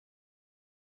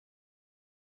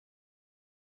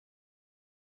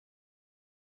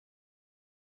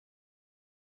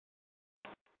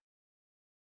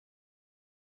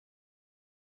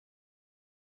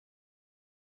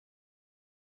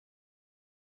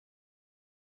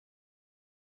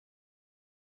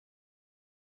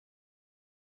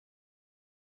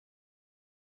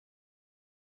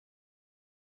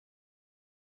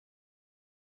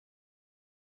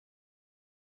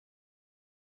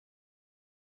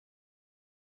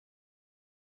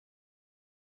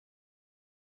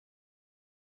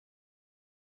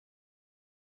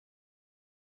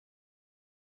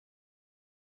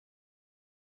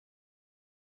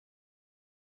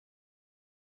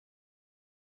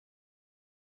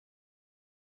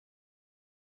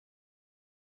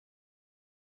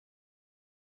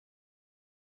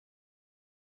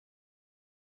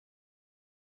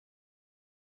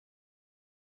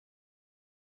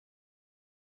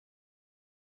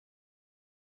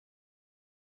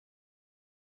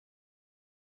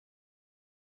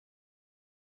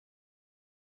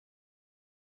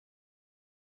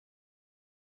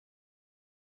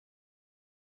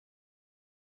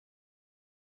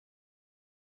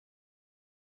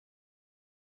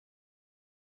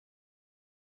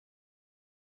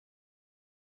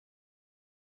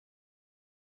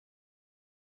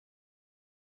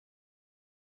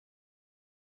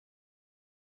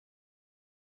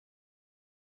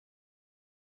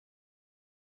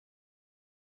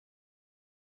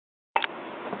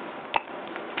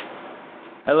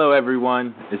Hello,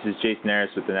 everyone. This is Jason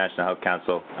Harris with the National Health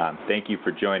Council. Thank you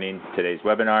for joining today's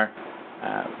webinar.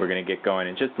 We're going to get going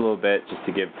in just a little bit, just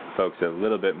to give folks a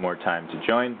little bit more time to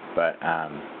join, but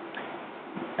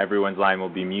everyone's line will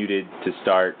be muted to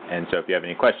start, and so if you have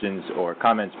any questions or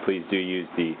comments, please do use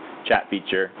the chat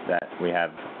feature that we have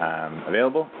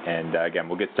available. And again,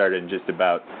 we'll get started in just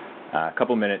about a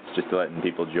couple minutes, just to letting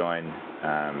people join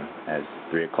as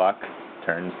 3 o'clock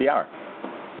turns the hour.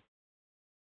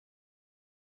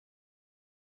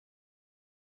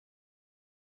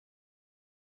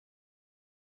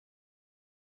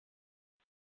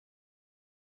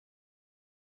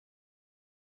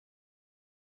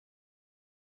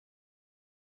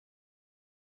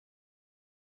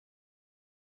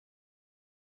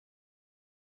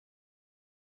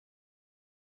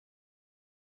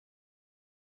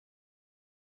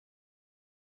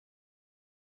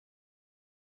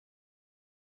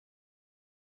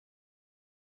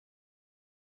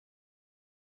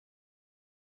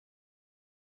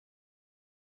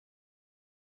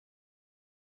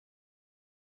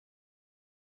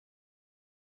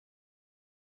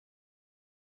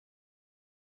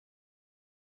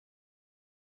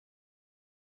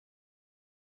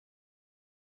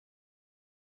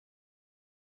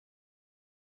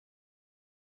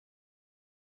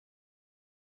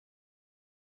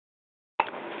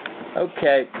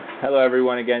 Okay. Hello,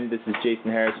 everyone. Again, this is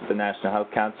Jason Harris with the National Health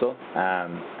Council.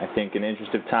 I think in the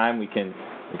interest of time, we can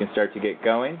start to get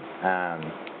going.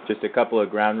 Just a couple of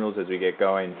ground rules as we get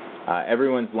going.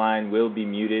 Everyone's line will be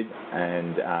muted,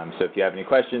 and so if you have any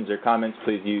questions or comments,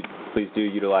 please do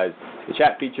utilize the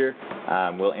chat feature.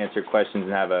 We'll answer questions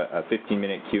and have a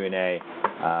 15-minute Q&A,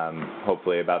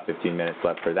 hopefully about 15 minutes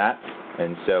left for that.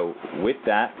 And so with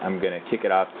that, I'm going to kick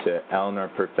it off to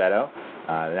Eleanor Perfetto,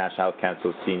 the National Health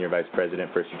Council's Senior Vice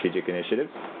President for Strategic Initiatives,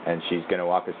 and she's going to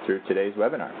walk us through today's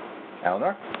webinar.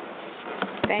 Eleanor?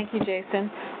 Thank you, Jason.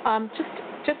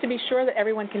 Just to be sure that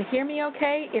everyone can hear me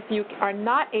okay, if you are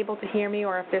not able to hear me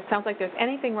or if it sounds like there's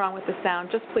anything wrong with the sound,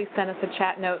 just please send us a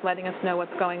chat note letting us know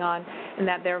what's going on and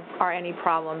that there are any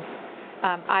problems.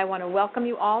 I want to welcome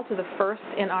you all to the first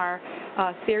in our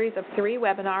series of 3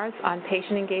 webinars on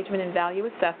patient engagement and value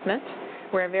assessment.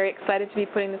 We're very excited to be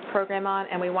putting this program on,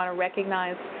 and we want to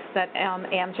recognize that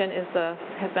Amgen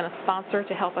has been a sponsor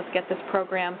to help us get this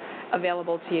program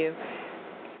available to you.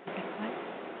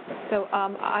 So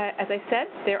as I said,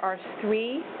 there are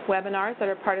 3 webinars that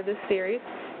are part of this series.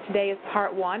 Today is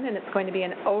part 1, and it's going to be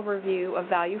an overview of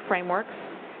value frameworks.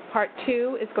 Part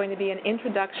 2 is going to be an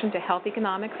introduction to health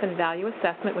economics and value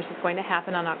assessment, which is going to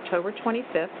happen on October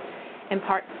 25th. And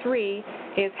part 3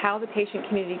 is how the patient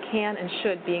community can and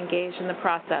should be engaged in the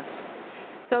process.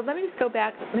 So let me just go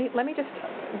back, let me just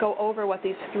go over what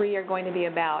these 3 are going to be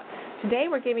about. Today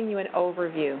we're giving you an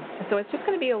overview. So it's just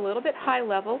going to be a little bit high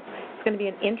level. It's going to be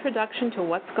an introduction to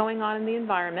what's going on in the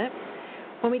environment.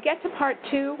 When we get to part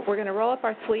 2, we're going to roll up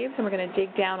our sleeves and we're going to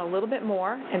dig down a little bit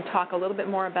more and talk a little bit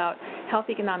more about health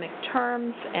economic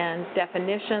terms and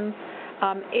definitions.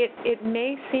 It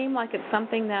may seem like it's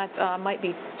something that might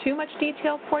be too much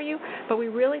detail for you, but we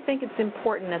really think it's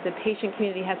important that the patient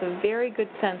community has a very good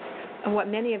sense of what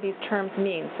many of these terms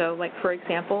mean. So, like, for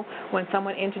example, when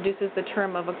someone introduces the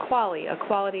term of equality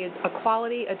is a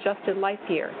quality-adjusted life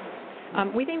year.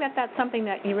 We think that that's something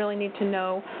that you really need to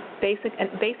know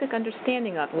basic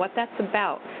understanding of, what that's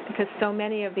about, because so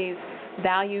many of these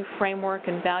value framework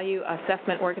and value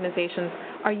assessment organizations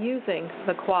are using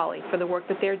the QALY for the work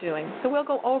that they're doing. So we'll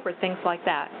go over things like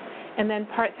that. And then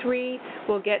part 3,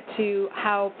 we'll get to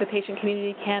how the patient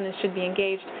community can and should be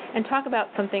engaged and talk about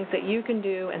some things that you can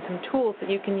do and some tools that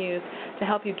you can use to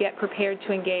help you get prepared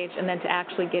to engage and then to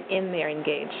actually get in there and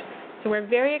engage. So we're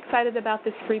very excited about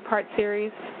this 3-part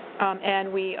series.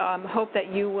 And we hope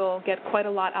that you will get quite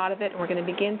a lot out of it. And we're going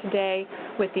to begin today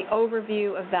with the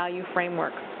overview of value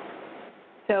frameworks.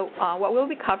 So what we'll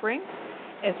be covering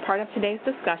as part of today's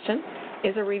discussion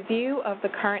is a review of the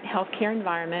current healthcare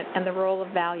environment and the role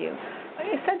of value.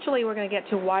 Essentially, we're going to get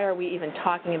to why are we even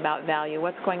talking about value,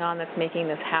 what's going on that's making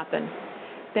this happen.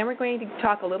 Then we're going to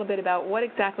talk a little bit about what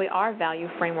exactly are value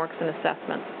frameworks and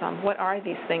assessments. What are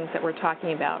these things that we're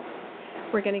talking about?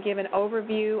 We're going to give an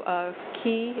overview of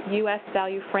key U.S.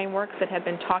 value frameworks that have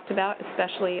been talked about,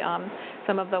 especially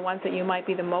some of the ones that you might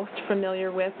be the most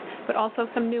familiar with, but also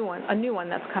a new one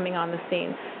that's coming on the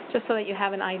scene, just so that you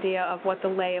have an idea of what the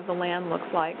lay of the land looks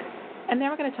like. And then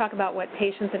we're going to talk about what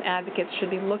patients and advocates should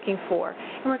be looking for.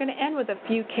 And we're going to end with a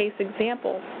few case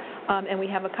examples. And we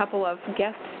have a couple of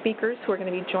guest speakers who are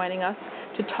going to be joining us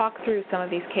to talk through some of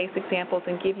these case examples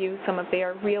and give you some of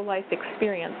their real-life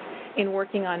experience in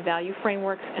working on value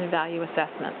frameworks and value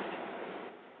assessments.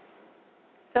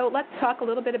 So let's talk a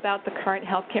little bit about the current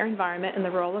healthcare environment and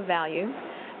the role of value.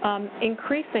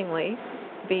 Increasingly,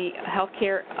 the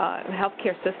healthcare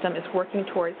system is working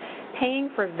toward paying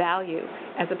for value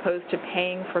as opposed to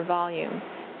paying for volume.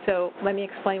 So let me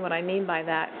explain what I mean by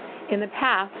that. In the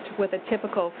past, with a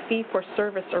typical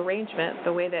fee-for-service arrangement,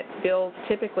 the way that bills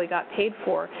typically got paid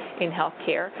for in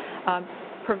healthcare,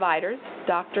 providers,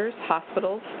 doctors,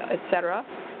 hospitals, etc.,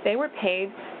 they were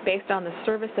paid based on the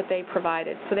service that they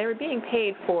provided. So they were being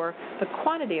paid for the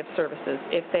quantity of services.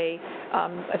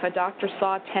 If a doctor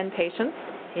saw 10 patients,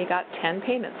 he got 10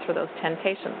 payments for those 10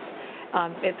 patients.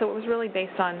 So it was really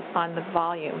based on the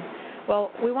volume.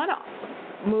 Well, we want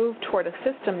to move toward a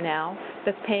system now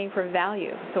that's paying for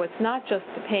value. So it's not just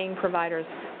paying providers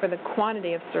for the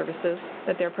quantity of services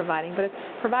that they're providing, but it's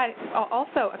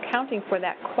also accounting for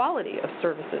that quality of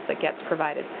services that gets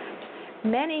provided.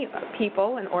 Many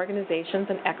people and organizations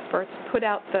and experts put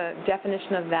out the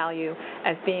definition of value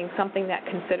as being something that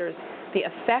considers the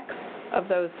effects of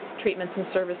those treatments and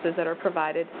services that are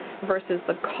provided versus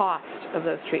the cost of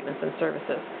those treatments and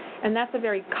services. And that's a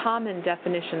very common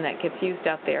definition that gets used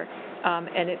out there.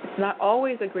 And it's not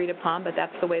always agreed upon, but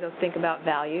that's the way to think about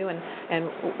value.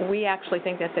 And we actually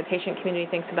think that the patient community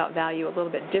thinks about value a little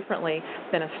bit differently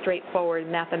than a straightforward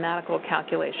mathematical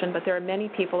calculation. But there are many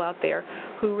people out there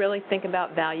who really think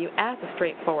about value as a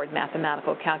straightforward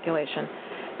mathematical calculation.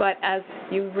 But as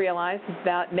you realize,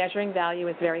 measuring value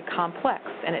is very complex,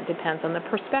 and it depends on the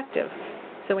perspective.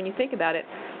 So when you think about it,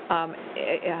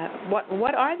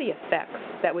 what are the effects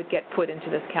that would get put into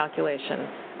this calculation?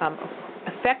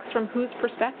 Effects from whose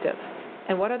perspective?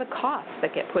 And what are the costs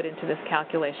that get put into this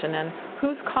calculation? And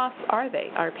whose costs are they?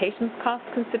 Are patients' costs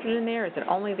considered in there? Is it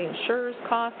only the insurer's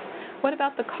costs? What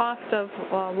about the cost of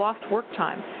lost work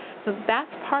time? So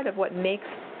that's part of what makes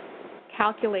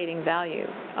calculating value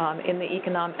in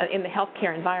the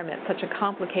healthcare environment such a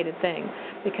complicated thing,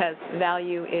 because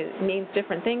value means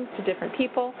different things to different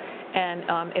people, and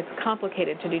it's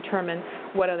complicated to determine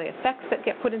what are the effects that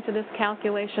get put into this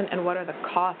calculation and what are the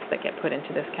costs that get put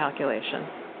into this calculation.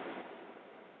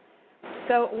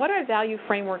 So what are value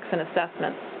frameworks and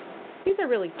assessments? These are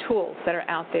really tools that are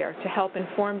out there to help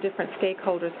inform different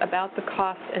stakeholders about the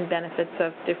costs and benefits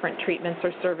of different treatments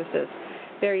or services.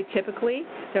 Very typically,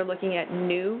 they're looking at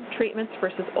new treatments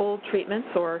versus old treatments,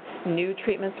 or new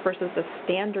treatments versus the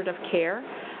standard of care.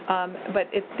 But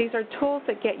these are tools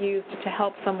that get used to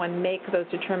help someone make those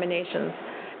determinations.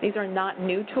 These are not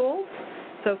new tools.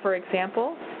 So, for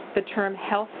example, the term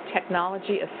Health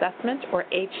Technology Assessment, or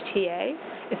HTA,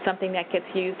 is something that gets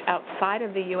used outside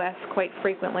of the U.S. quite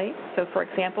frequently. So, for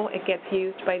example, it gets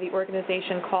used by the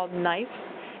organization called NICE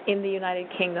in the United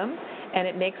Kingdom, and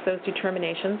it makes those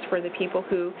determinations for the people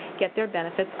who get their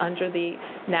benefits under the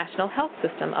national health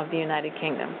system of the United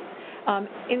Kingdom.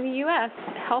 In the U.S.,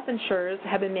 health insurers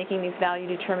have been making these value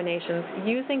determinations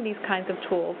using these kinds of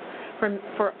tools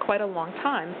for quite a long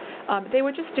time. They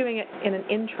were just doing it in an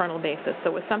internal basis,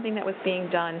 so it was something that was being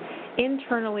done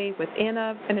internally within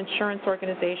an insurance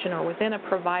organization or within a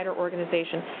provider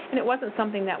organization, and it wasn't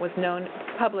something that was known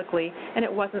publicly, and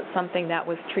it wasn't something that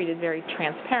was treated very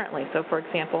transparently. So, for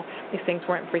example, these things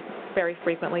weren't very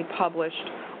frequently published,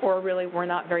 or really were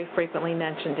not very frequently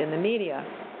mentioned in the media.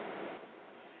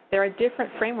 There are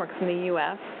different frameworks in the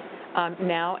U.S.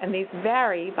 Now, and these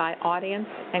vary by audience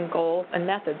and goals and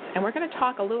methods. And we're going to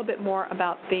talk a little bit more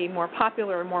about the more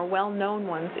popular, more well-known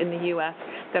ones in the U.S.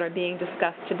 that are being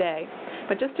discussed today.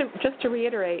 But just to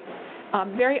reiterate,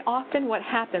 very often what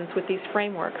happens with these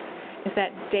frameworks is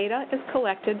that data is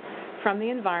collected from the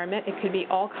environment. It could be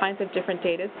all kinds of different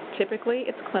data. Typically,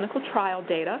 it's clinical trial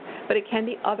data, but it can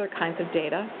be other kinds of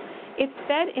data. It's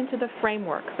fed into the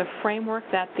framework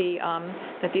that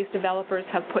these developers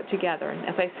have put together. And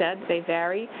as I said, they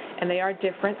vary and they are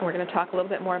different, and we're going to talk a little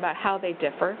bit more about how they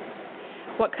differ.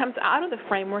 What comes out of the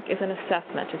framework is an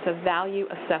assessment. It's a value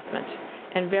assessment.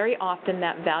 And very often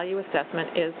that value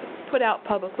assessment is put out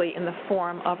publicly in the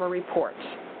form of a report.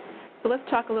 So let's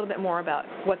talk a little bit more about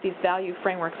what these value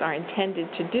frameworks are intended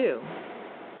to do.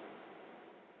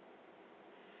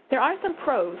 There are some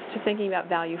pros to thinking about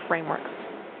value frameworks.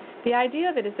 The idea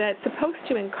of it is that it's supposed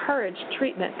to encourage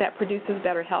treatment that produces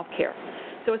better health care.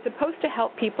 So it's supposed to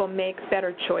help people make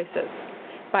better choices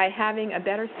by having a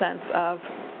better sense of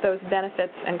those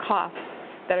benefits and costs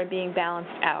that are being balanced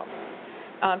out.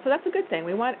 So that's a good thing.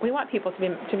 We want people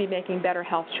to be making better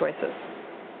health choices.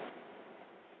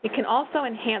 It can also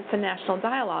enhance the national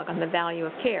dialogue on the value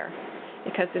of care,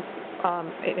 because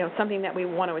it's something that we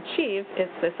want to achieve is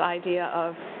this idea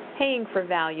of paying for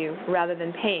value rather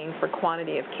than paying for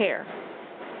quantity of care.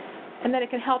 And then it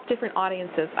can help different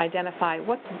audiences identify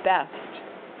what's best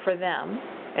for them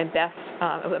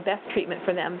a best treatment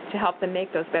for them to help them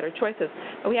make those better choices.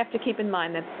 But we have to keep in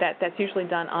mind that that's usually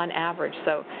done on average.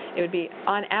 So it would be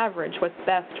on average what's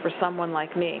best for someone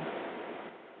like me.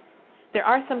 There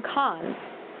are some cons.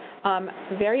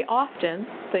 Very often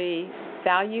the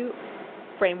value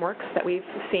frameworks that we've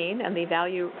seen and the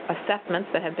value assessments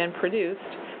that have been produced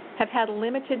have had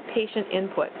limited patient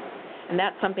input. And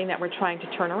that's something that we're trying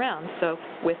to turn around. So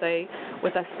with a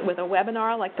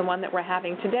webinar like the one that we're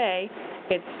having today,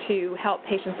 it's to help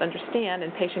patients understand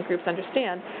and patient groups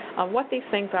understand what these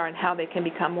things are and how they can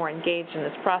become more engaged in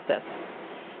this process,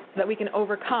 so that we can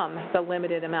overcome the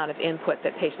limited amount of input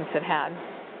that patients have had.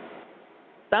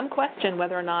 Some question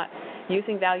whether or not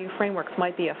using value frameworks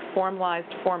might be a formalized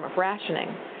form of rationing,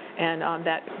 and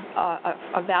that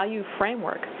a value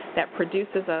framework that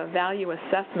produces a value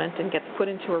assessment and gets put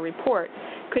into a report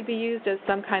could be used as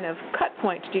some kind of cut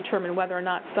point to determine whether or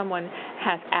not someone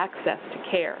has access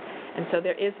to care. And so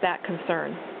there is that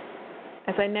concern.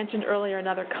 As I mentioned earlier,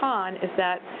 another con is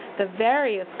that the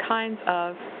various kinds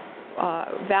of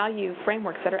value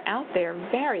frameworks that are out there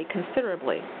vary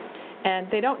considerably, and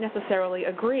they don't necessarily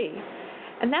agree.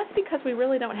 And that's because we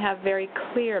really don't have very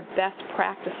clear best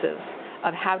practices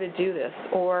of how to do this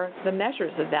or the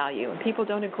measures of value, and people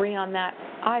don't agree on that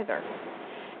either.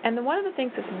 And one of the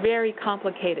things that's very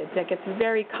complicated, that gets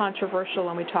very controversial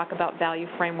when we talk about value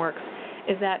frameworks,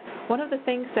 is that one of the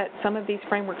things that some of these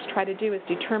frameworks try to do is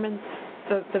determine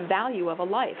the value of a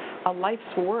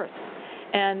life's worth.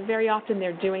 And very often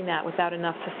they're doing that without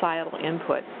enough societal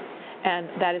input.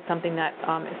 And that is something that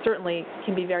certainly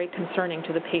can be very concerning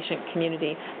to the patient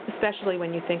community, especially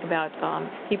when you think about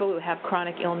people who have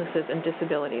chronic illnesses and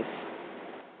disabilities.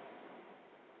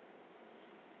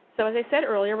 So as I said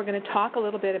earlier, we're going to talk a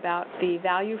little bit about the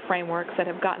value frameworks that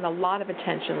have gotten a lot of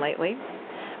attention lately.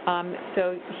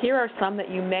 So here are some that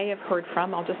you may have heard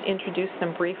from. I'll just introduce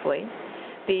them briefly.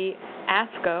 The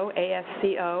ASCO,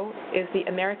 ASCO, is the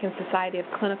American Society of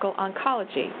Clinical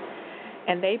Oncology,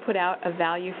 and they put out a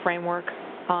value framework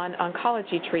on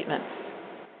oncology treatments.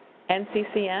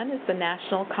 NCCN is the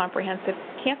National Comprehensive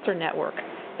Cancer Network.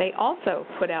 They also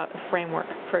put out a framework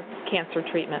for cancer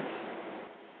treatments.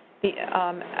 The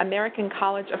American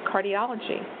College of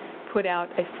Cardiology put out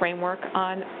a framework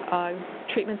on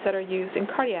treatments that are used in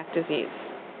cardiac disease.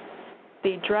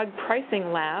 The Drug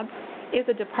Pricing Lab is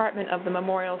a department of the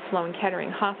Memorial Sloan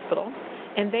Kettering Hospital,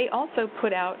 and they also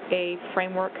put out a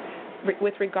framework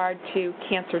with regard to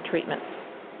cancer treatments.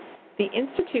 The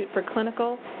Institute for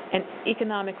Clinical and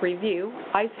Economic Review,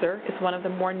 ICER, is one of the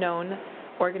more known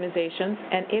organizations,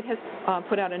 and it has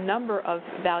put out a number of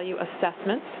value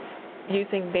assessments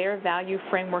using their value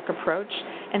framework approach,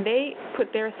 and they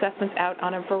put their assessments out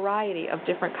on a variety of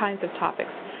different kinds of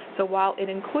topics. So while it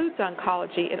includes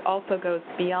oncology, it also goes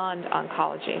beyond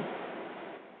oncology.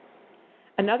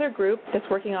 Another group that's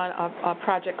working on a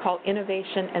project called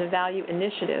Innovation and Value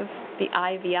Initiative, the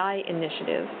IVI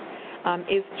Initiative,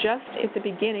 is just at the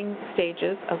beginning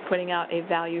stages of putting out a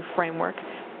value framework,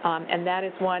 and that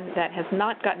is one that has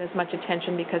not gotten as much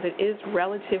attention because it is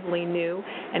relatively new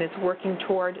and it's working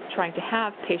toward trying to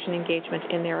have patient engagement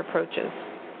in their approaches.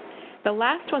 The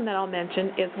last one that I'll mention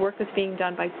is work that's being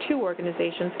done by two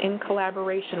organizations in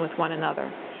collaboration with one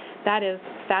another. That is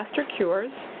Faster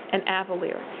Cures and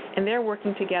Avalere, and they're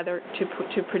working together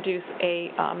to produce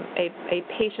a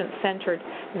patient-centered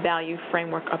value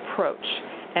framework approach.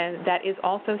 And that is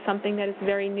also something that is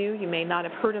very new. You may not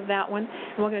have heard of that one,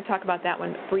 and we're going to talk about that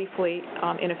one briefly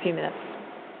in a few minutes.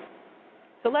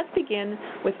 So let's begin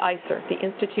with ICER, the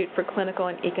Institute for Clinical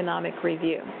and Economic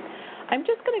Review. I'm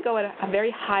just going to go at a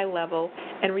very high level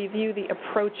and review the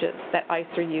approaches that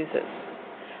ICER uses.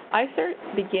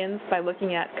 ICER begins by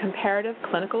looking at comparative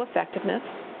clinical effectiveness.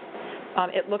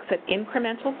 It looks at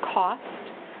incremental cost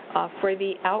for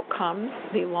the outcomes,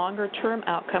 the longer-term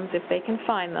outcomes, if they can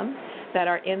find them, that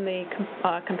are in the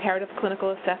comparative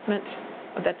clinical assessment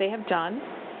that they have done.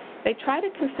 They try to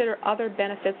consider other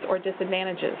benefits or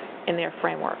disadvantages in their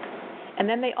framework. And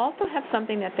then they also have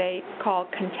something that they call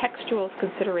contextual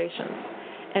considerations.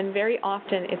 And very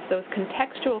often it's those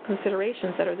contextual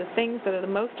considerations that are the things that are the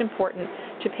most important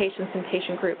to patients and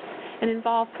patient groups, and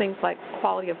involve things like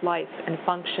quality of life and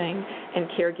functioning and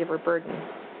caregiver burden.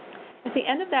 At the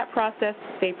end of that process,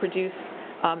 they produce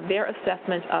their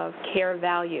assessment of care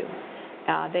value.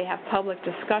 They have public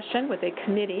discussion with a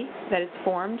committee that is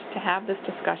formed to have this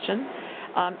discussion,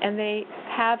 and they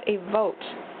have a vote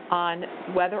on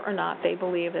whether or not they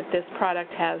believe that this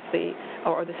product has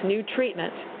or this new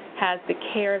treatment has the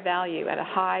care value at a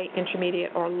high,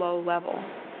 intermediate, or low level.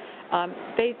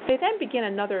 They then begin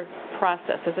another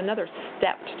process. There's another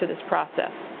step to this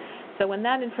process. So when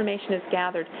that information is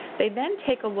gathered, they then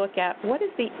take a look at what is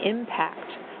the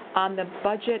impact on the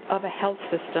budget of a health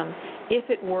system if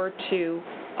it were to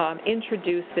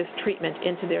introduce this treatment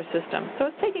into their system. So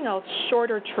it's taking a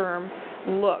shorter-term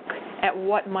look at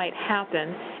what might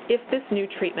happen if this new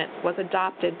treatment was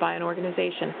adopted by an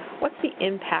organization. What's the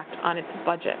impact on its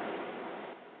budget?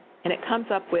 And it comes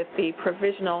up with the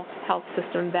provisional health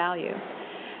system value.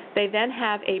 They then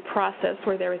have a process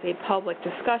where there is a public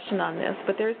discussion on this,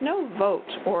 but there is no vote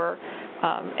or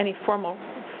any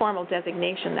formal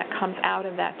designation that comes out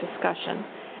of that discussion.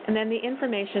 And then the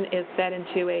information is fed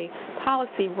into a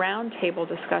policy roundtable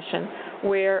discussion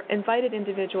where invited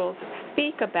individuals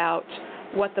speak about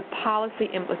what the policy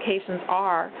implications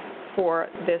are for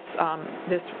this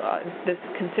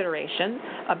consideration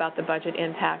about the budget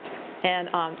impact,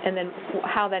 and then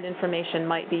how that information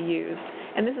might be used.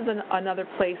 And this is another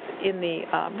place in the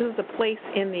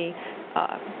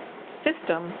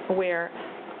system where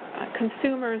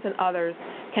consumers and others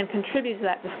can contribute to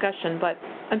that discussion, but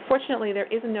unfortunately there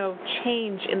is no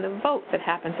change in the vote that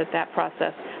happens at that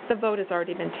process. The vote has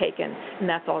already been taken, and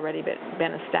that's already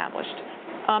been established.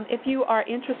 If you are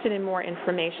interested in more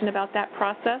information about that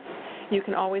process, you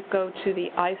can always go to the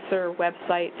ICER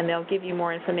website, and they'll give you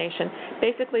more information.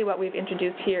 Basically, what we've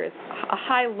introduced here is a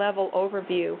high-level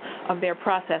overview of their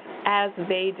process as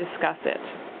they discuss it.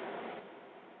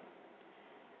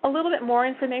 A little bit more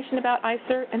information about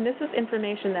ICER, and this is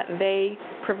information that they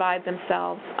provide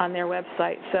themselves on their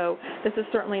website. So this is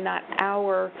certainly not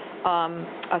our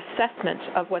assessment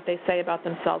of what they say about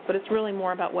themselves, but it's really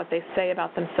more about what they say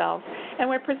about themselves. And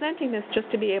we're presenting this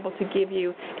just to be able to give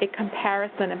you a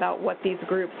comparison about what these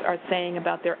groups are saying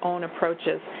about their own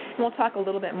approaches. And we'll talk a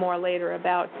little bit more later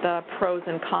about the pros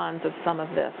and cons of some of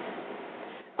this.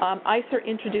 ICER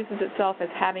introduces itself as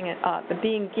having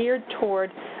being geared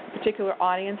toward a particular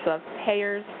audience of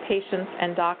payers, patients,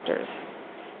 and doctors,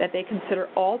 that they consider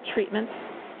all treatments,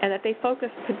 and that they focus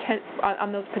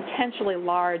on those potentially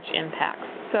large impacts.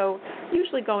 So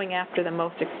usually going after the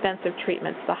most expensive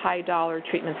treatments, the high-dollar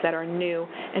treatments that are new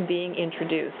and being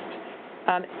introduced.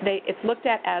 It's looked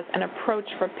at as an approach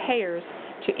for payers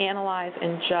to analyze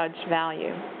and judge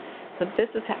value. So this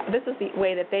is the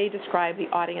way that they describe the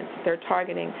audience that they're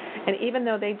targeting. And even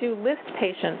though they do list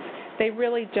patients, they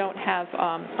really don't have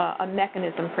a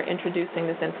mechanism for introducing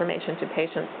this information to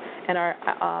patients, and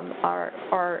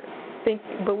are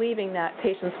believing that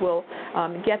patients will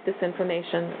get this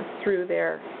information through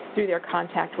their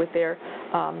contact with their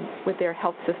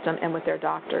health system and with their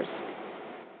doctors.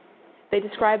 They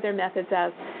describe their methods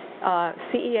as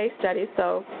CEA studies,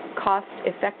 so cost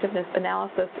effectiveness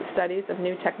analysis studies of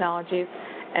new technologies,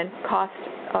 and cost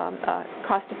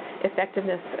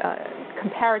effectiveness,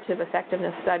 comparative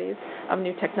effectiveness studies of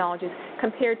new technologies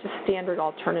compared to standard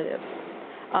alternatives.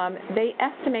 They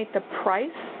estimate the price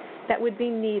that would be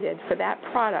needed for that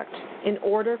product in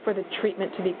order for the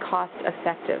treatment to be cost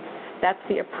effective. That's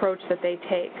the approach that they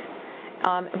take.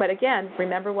 But again,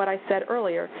 remember what I said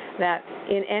earlier, that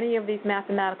in any of these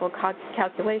mathematical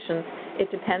calculations, it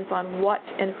depends on what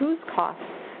and whose costs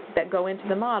that go into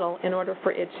the model in order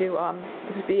for it to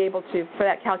be able to, for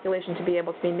that calculation to be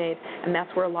able to be made, and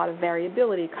that's where a lot of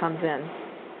variability comes in.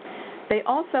 They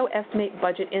also estimate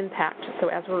budget impact. So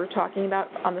as we were talking about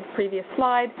on the previous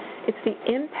slide, it's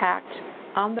the impact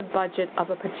on the budget of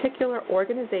a particular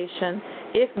organization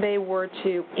if they were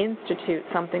to institute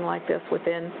something like this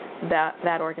within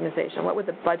that organization. What would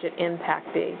the budget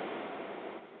impact be?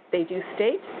 They do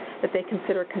state that they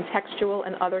consider contextual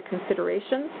and other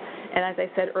considerations, and as I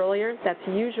said earlier, that's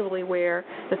usually where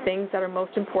the things that are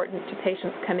most important to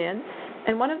patients come in.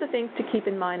 And one of the things to keep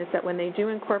in mind is that when they do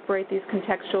incorporate these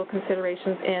contextual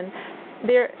considerations in,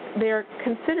 they're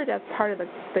considered as part of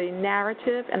the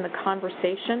narrative and the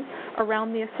conversation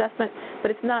around the assessment,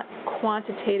 but it's not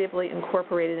quantitatively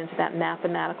incorporated into that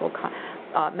mathematical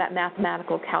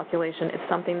calculation. It's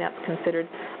something that's considered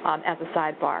as a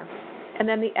sidebar. And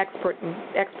then the experts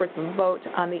vote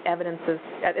on the evidence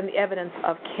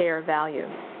of care value.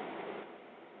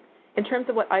 In terms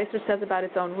of what ICER says about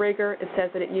its own rigor, it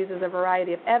says that it uses a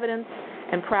variety of evidence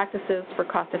and practices for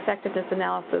cost-effectiveness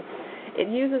analysis. It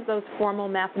uses those formal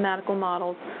mathematical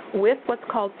models with what's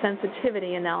called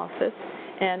sensitivity analysis,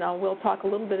 and we'll talk a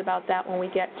little bit about that when we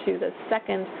get to the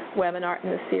second webinar in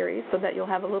the series, so that you'll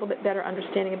have a little bit better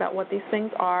understanding about what these things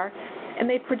are. And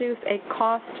they produce a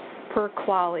cost per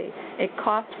quality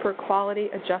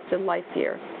adjusted life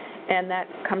year, and that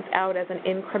comes out as an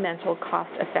incremental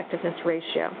cost effectiveness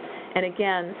ratio. And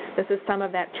again, this is some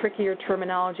of that trickier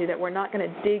terminology that we're not going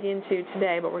to dig into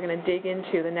today, but we're going to dig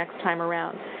into the next time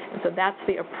around. And so that's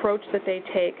the approach that they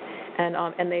take,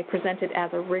 and they present it as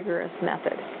a rigorous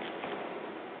method.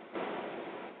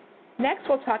 Next,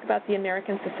 we'll talk about the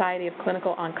American Society of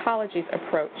Clinical Oncology's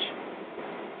approach.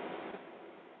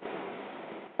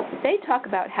 They talk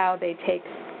about how they take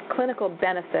clinical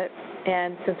benefit,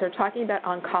 and since they're talking about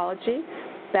oncology,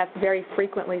 that's very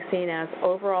frequently seen as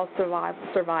overall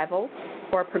survival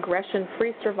or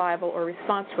progression-free survival or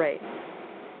response rate.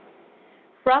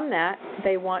 From that,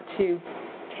 they want to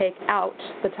take out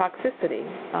the toxicity.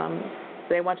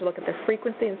 They want to look at the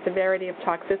frequency and severity of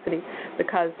toxicity,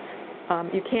 because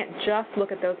you can't just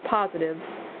look at those positives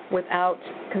without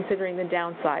considering the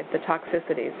downside, the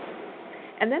toxicities.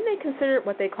 And then they consider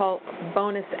what they call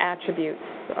bonus attributes,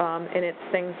 and it's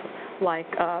things like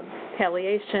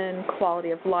palliation,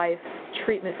 quality of life,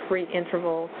 treatment-free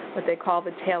interval, what they call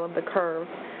the tail of the curve.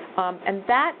 And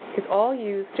that is all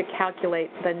used to calculate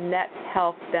the net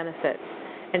health benefit.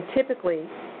 And typically,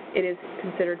 it is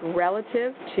considered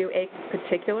relative to a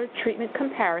particular treatment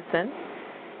comparison,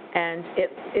 and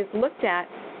it is looked at,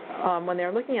 when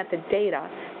they're looking at the data,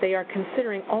 they are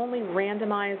considering only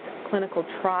randomized clinical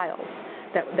trials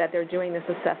that they're doing this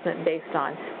assessment based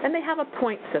on. And they have a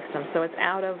point system, so it's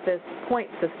out of this point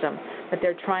system that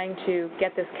they're trying to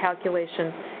get this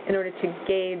calculation in order to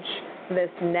gauge this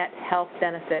net health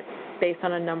benefit based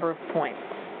on a number of points.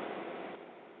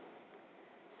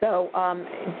 So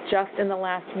just in the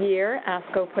last year,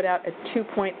 ASCO put out a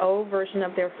 2.0 version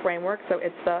of their framework, so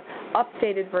it's the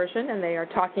updated version, and they are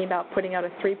talking about putting out a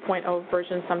 3.0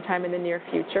 version sometime in the near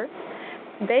future.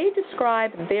 They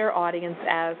describe their audience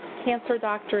as cancer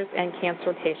doctors and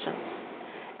cancer patients.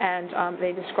 And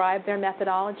they describe their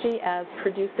methodology as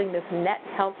producing this net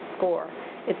health score.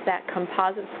 It's that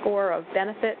composite score of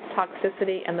benefit,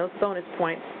 toxicity, and those bonus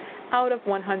points out of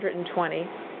 120.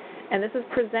 And this is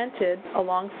presented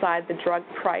alongside the drug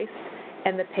price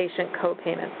and the patient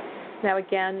co-payments. Now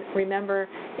again, remember,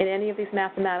 in any of these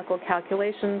mathematical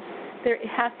calculations, there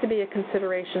has to be a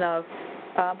consideration of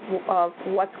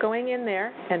what's going in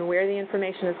there and where the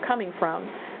information is coming from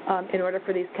in order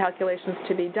for these calculations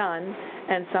to be done.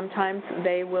 And sometimes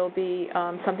they will be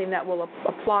something that will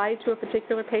apply to a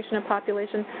particular patient or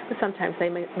population, but sometimes they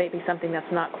may be something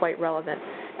that's not quite relevant,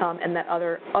 and that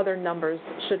other numbers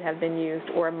should have been used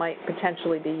or might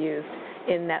potentially be used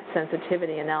in that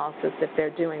sensitivity analysis if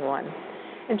they're doing one.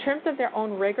 In terms of their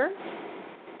own rigor,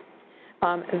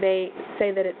 they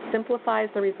say that it simplifies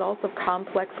the results of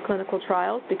complex clinical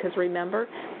trials, because remember,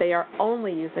 they are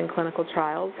only using clinical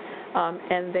trials,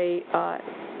 and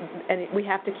we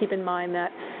have to keep in mind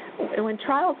that when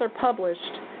trials are published,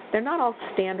 they're not all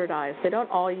standardized. They don't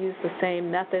all use the same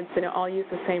methods. They don't all use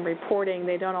the same reporting.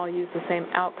 They don't all use the same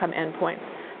outcome endpoints.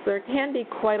 So there can be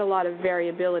quite a lot of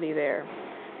variability there.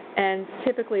 And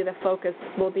typically the focus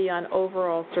will be on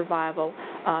overall survival,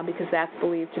 because that's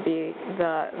believed to be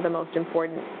the most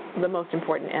important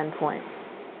endpoint.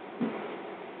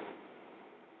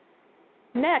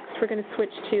 Next, we're going to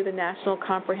switch to the National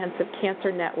Comprehensive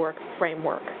Cancer Network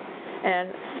framework. And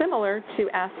similar to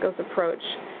ASCO's approach,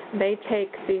 they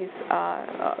take these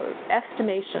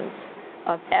estimations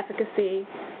of efficacy,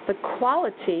 the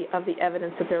quality of the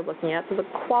evidence that they're looking at, so the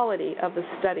quality of the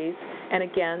studies, and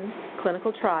again,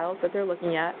 clinical trials that they're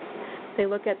looking at. They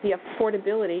look at the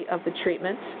affordability of the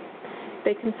treatment.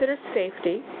 They consider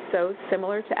safety, so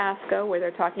similar to ASCO where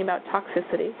they're talking about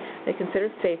toxicity, they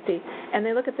consider safety, and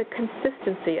they look at the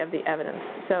consistency of the evidence.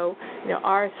 So,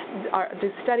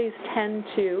 do studies tend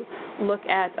to look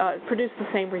at, produce the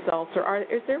same results, or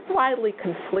is there widely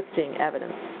conflicting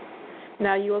evidence?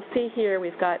 Now you will see here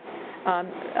we've got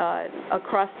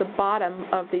across the bottom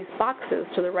of these boxes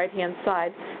to the right-hand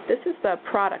side, this is the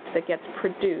product that gets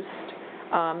produced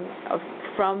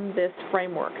from this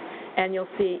framework. And you'll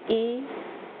see E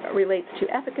relates to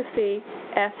efficacy,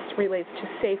 S relates to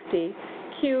safety,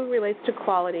 Q relates to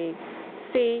quality,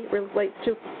 C relates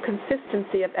to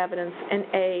consistency of evidence, and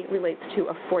A relates to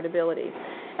affordability.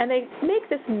 And they make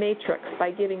this matrix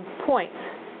by giving points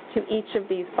to each of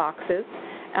these boxes,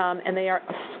 and they are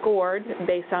scored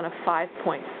based on a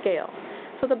 5-point scale.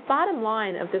 So the bottom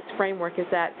line of this framework is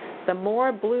that the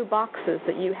more blue boxes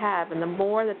that you have and the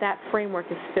more that framework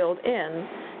is filled in,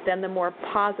 then the more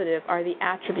positive are the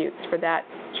attributes for that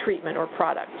treatment or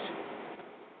product.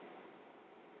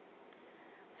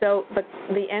 So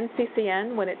the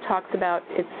NCCN, when it talks about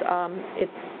its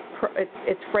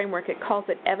framework, it calls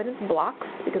it evidence blocks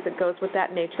because it goes with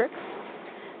that matrix.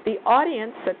 The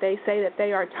audience that they say that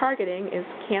they are targeting is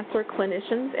cancer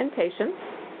clinicians and patients.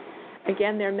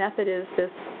 Again, their method is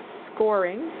this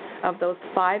scoring of those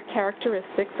 5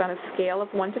 characteristics on a scale of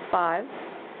 1 to 5,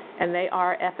 and they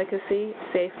are efficacy,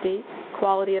 safety,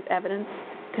 quality of evidence,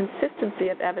 consistency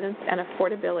of evidence, and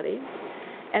affordability.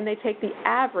 And they take the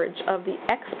average of the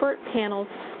expert panel's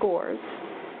scores.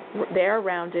 They are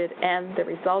rounded, and the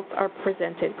results are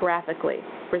presented graphically,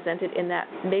 presented in that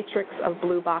matrix of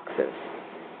blue boxes.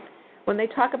 When they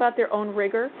talk about their own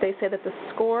rigor, they say that the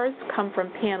scores come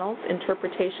from panels'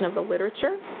 interpretation of the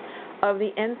literature, of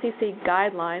the NCC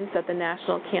guidelines that the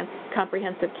National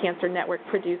Comprehensive Cancer Network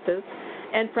produces,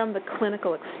 and from the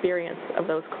clinical experience of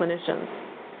those clinicians.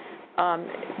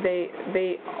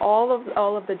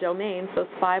 All of the domains, those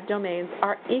 5 domains,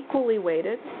 are equally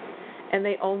weighted, and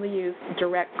they only use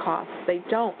direct costs. They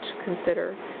don't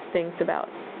consider things about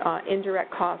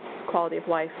indirect costs, quality of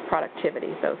life,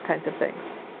 productivity, those kinds of things.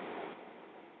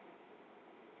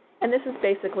 And this is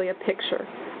basically a picture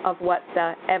of what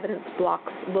the evidence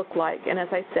blocks look like. And as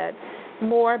I said,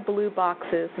 more blue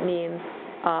boxes means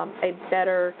a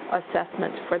better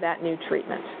assessment for that new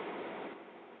treatment.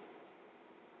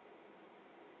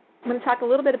 I'm going to talk a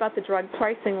little bit about the Drug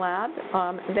Pricing Lab.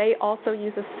 They also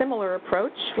use a similar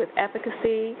approach with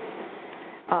efficacy,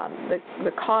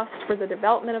 the cost for the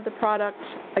development of the product,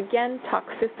 again,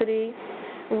 toxicity,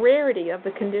 rarity of the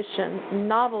condition,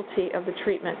 novelty of the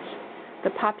treatment,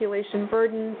 the population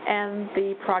burden, and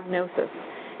the prognosis.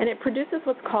 And it produces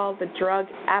what's called the drug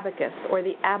abacus, or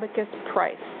the abacus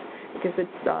price, because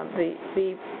it's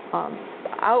the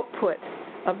output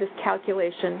of this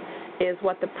calculation is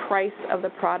what the price of the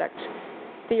product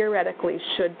theoretically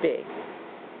should be.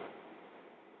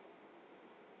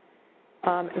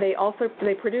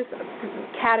 They produce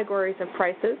categories of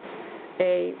prices: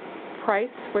 a price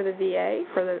for the VA,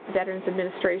 for the Veterans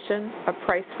Administration, a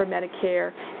price for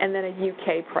Medicare, and then a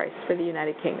UK price for the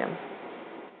United Kingdom.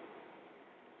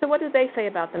 So what do they say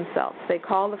about themselves? They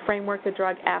call the framework the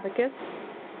drug abacus.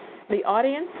 The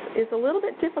audience is a little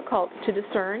bit difficult to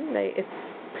discern. It's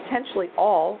potentially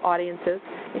all audiences,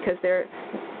 because their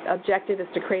objective is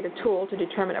to create a tool to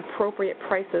determine appropriate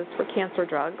prices for cancer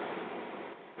drugs.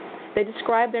 They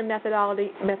describe their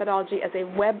methodology as a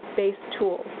web-based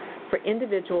tool for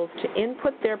individuals to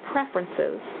input their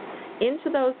preferences into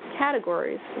those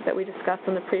categories that we discussed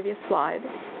on the previous slide,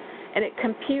 and it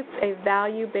computes a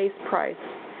value-based price,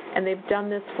 and they've done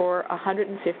this for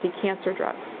 150 cancer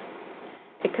drugs.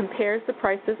 It compares the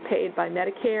prices paid by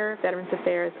Medicare, Veterans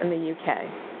Affairs, and the UK.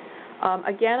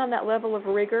 Again, on that level of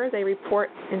rigor, they report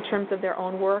in terms of their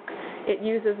own work. It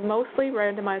uses mostly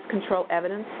randomized control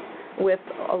evidence with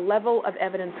a level of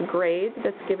evidence grade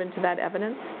that's given to that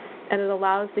evidence, and it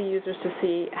allows the users to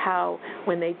see how,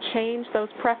 when they change those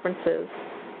preferences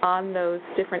on those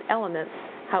different elements,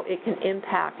 how it can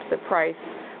impact the price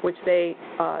which they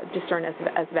discern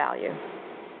as value.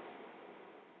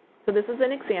 So this is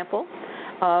an example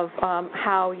of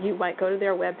how you might go to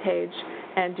their web page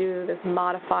and do this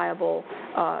modifiable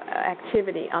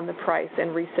activity on the price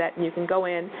and reset. And you can go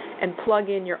in and plug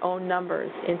in your own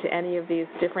numbers into any of these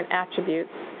different attributes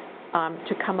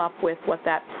to come up with what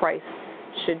that price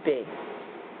should be.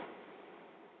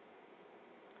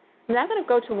 Now I'm going to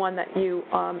go to one that you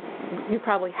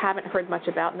probably haven't heard much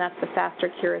about, and that's the Faster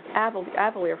Cures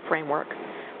Avalere framework.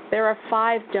 There are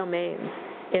 5 domains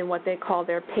in what they call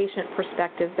their patient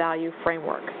perspective value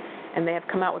framework, and they have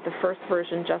come out with the first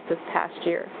version just this past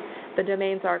year. The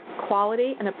domains are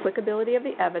quality and applicability of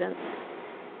the evidence,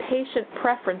 patient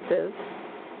preferences,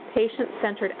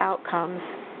 patient-centered outcomes,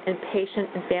 and patient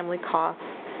and family costs,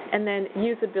 and then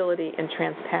usability and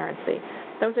transparency.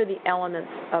 Those are the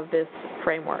elements of this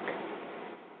framework.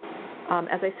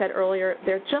 As I said earlier,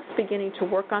 they're just beginning to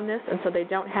work on this, and so they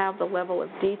don't have the level of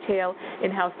detail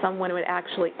in how someone would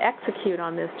actually execute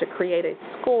on this to create a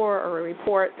score or a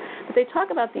report. But they talk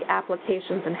about the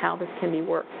applications and how this can be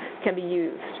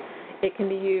used. It can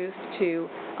be used to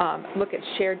look at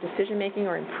shared decision-making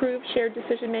or improve shared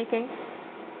decision-making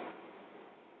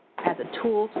as a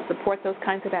tool to support those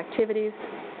kinds of activities.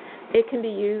 It can be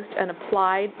used and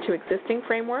applied to existing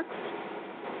frameworks.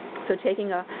 So taking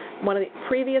one of the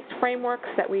previous frameworks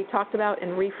that we talked about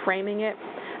and reframing it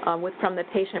from the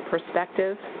patient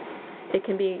perspective. It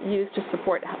can be used to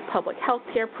support public health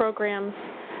care programs,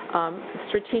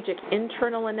 strategic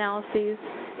internal analyses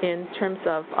in terms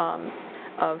of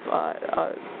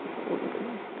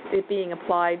it being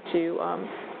applied to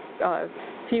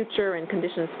future and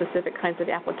condition-specific kinds of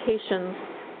applications.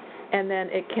 And then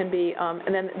it can be,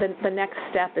 and then the next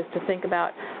step is to think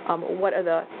about what are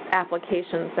the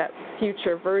applications that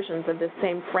future versions of this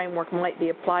same framework might be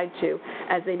applied to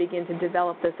as they begin to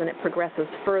develop this and it progresses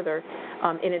further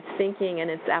in its thinking and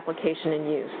its application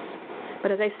and use.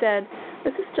 But as I said,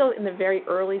 this is still in the very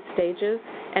early stages,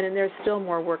 and then there's still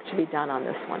more work to be done on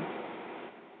this one.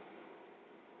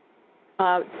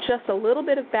 Just a little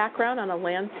bit of background on a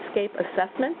landscape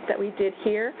assessment that we did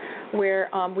here, where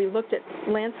we looked at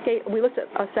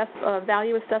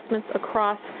value assessments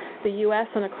across the U.S.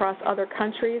 and across other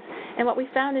countries, and what we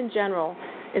found in general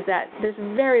is that there's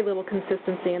very little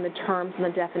consistency in the terms and the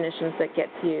definitions that get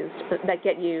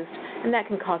used, and that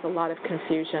can cause a lot of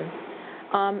confusion.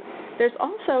 There's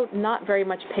also not very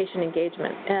much patient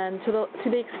engagement, and to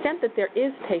the extent that there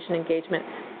is patient engagement,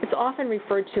 it's often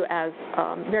referred to as,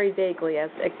 very vaguely, as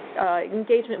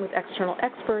engagement with external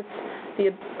experts, the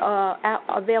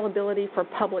availability for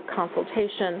public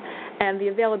consultation, and the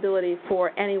availability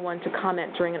for anyone to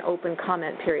comment during an open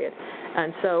comment period.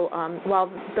 And so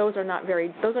while those are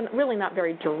really not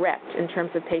very direct in terms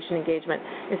of patient engagement,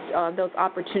 those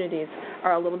opportunities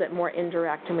are a little bit more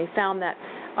indirect, and we found that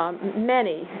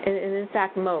many, and in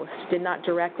fact most, did not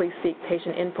directly seek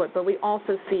patient input, but we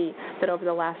also see that over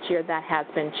the last year that has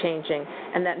been changing,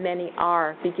 and that many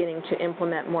are beginning to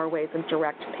implement more ways of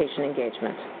direct patient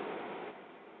engagement.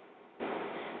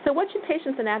 So what should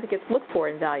patients and advocates look for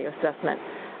in value assessment?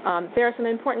 There are some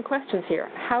important questions here.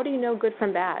 How do you know good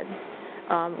from bad?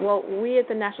 Well, we at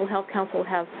the National Health Council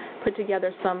have put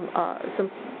together some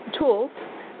tools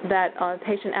that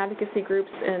patient advocacy groups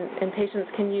and patients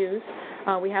can use.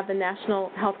 We have the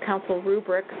National Health Council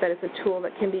rubric that is a tool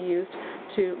that can be used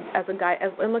as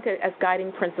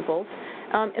guiding principles,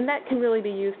 and that can really be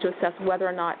used to assess whether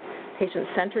or not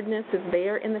patient-centeredness is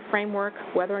there in the framework,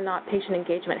 whether or not patient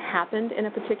engagement happened in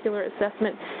a particular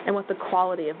assessment, and what the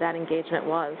quality of that engagement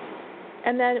was.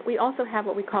 And then we also have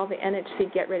what we call the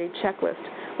NHC Get Ready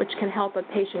Checklist, which can help a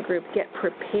patient group get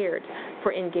prepared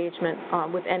for engagement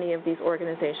with any of these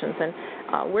organizations.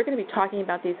 And we're going to be talking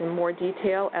about these in more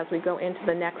detail as we go into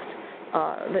the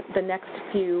next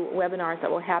few webinars that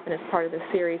will happen as part of this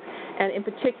series. And in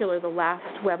particular, the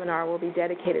last webinar will be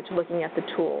dedicated to looking at the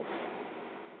tools.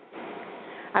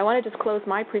 I want to just close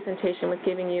my presentation with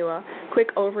giving you a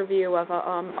quick overview of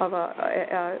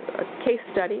a case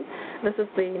study. This is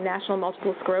the National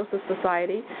Multiple Sclerosis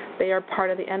Society. They are part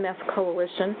of the MS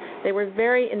Coalition. They were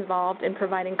very involved in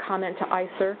providing comment to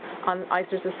ICER on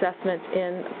ICER's assessment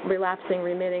in relapsing,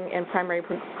 remitting, and primary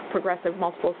progressive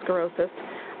multiple sclerosis,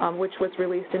 which was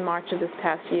released in March of this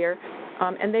past year.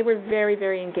 And they were very,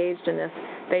 very engaged in this.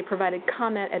 They provided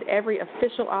comment at every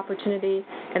official opportunity,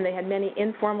 and they had many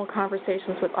informal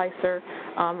conversations with ICER.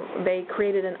 They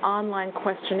created an online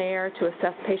questionnaire to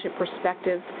assess patient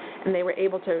perspectives, and they were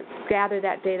able to gather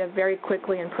that data very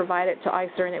quickly and provide it to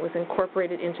ICER, and it was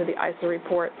incorporated into the ICER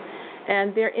report.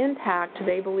 And their impact,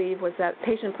 they believe, was that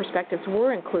patient perspectives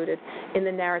were included in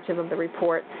the narrative of the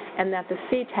report, and that the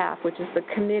CTAF, which is the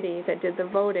committee that did the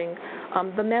voting,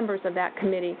 the members of that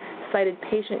committee cited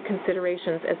patient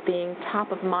considerations as being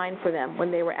top of mind for them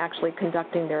when they were actually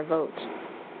conducting their vote.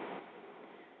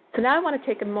 So now I want to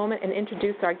take a moment and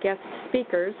introduce our guest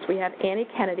speakers. We have Annie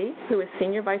Kennedy, who is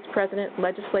Senior Vice President,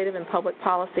 Legislative and Public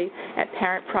Policy at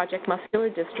Parent Project Muscular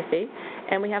Dystrophy,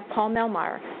 and we have Paul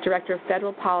Mehlmeyer, Director of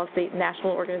Federal Policy,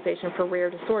 National Organization for Rare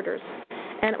Disorders.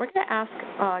 And we're going to ask,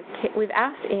 we've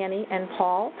asked Annie and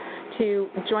Paul to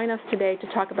join us today to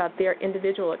talk about their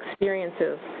individual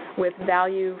experiences with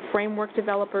value framework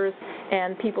developers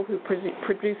and people who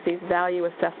produce these value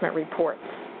assessment reports.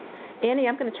 Annie,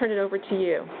 I'm going to turn it over to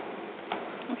you.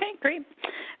 Okay, great.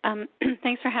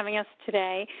 Thanks for having us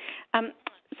today.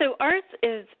 So ours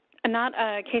is not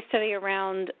a case study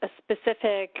around a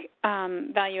specific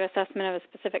value assessment of a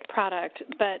specific product,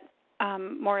 but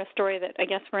more a story that I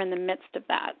guess we're in the midst of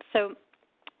that. So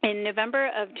in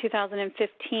November of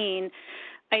 2015,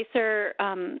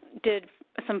 ICER did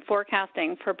some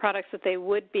forecasting for products that they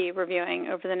would be reviewing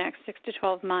over the next 6 to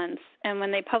 12 months. And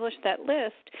when they published that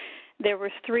list, there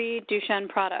were 3 Duchenne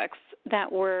products that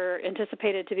were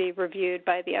anticipated to be reviewed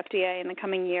by the FDA in the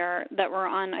coming year that were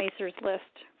on ICER's list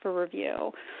for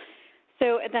review.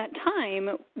 So at that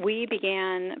time, we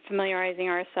began familiarizing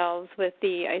ourselves with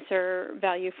the ICER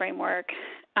value framework,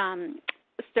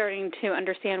 starting to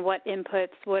understand what inputs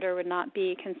would or would not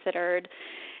be considered.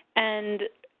 And,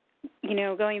 you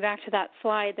know, going back to that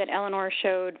slide that Eleanor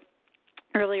showed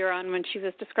earlier on when she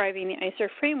was describing the ICER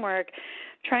framework,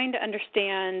 trying to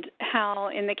understand how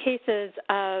in the cases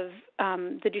of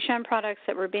the Duchenne products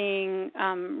that were being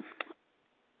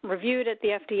reviewed at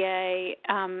the FDA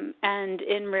and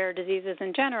in rare diseases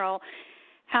in general,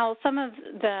 how some of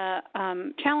the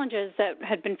challenges that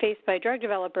had been faced by drug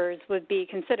developers would be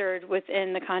considered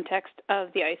within the context of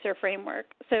the ICER framework.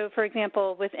 So, for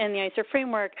example, within the ICER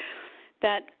framework,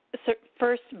 that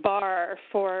first bar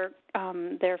for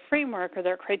their framework or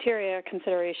their criteria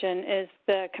consideration is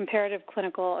the comparative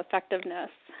clinical effectiveness.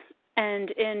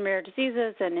 And in rare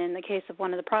diseases, and in the case of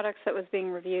one of the products that was being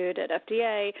reviewed at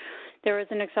FDA, there was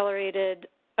an accelerated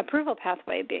approval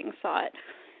pathway being sought.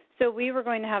 So we were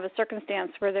going to have a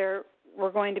circumstance where there were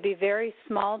going to be very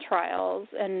small trials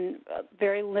and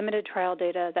very limited trial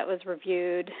data that was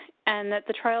reviewed, and that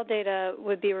the trial data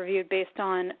would be reviewed based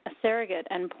on a surrogate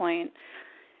endpoint,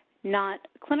 not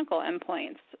clinical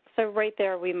endpoints. So right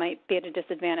there, we might be at a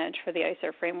disadvantage for the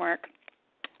ICER framework.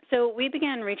 So we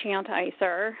began reaching out to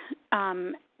ICER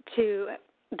to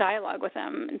dialogue with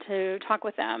them, to talk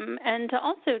with them, and to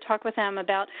also talk with them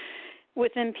about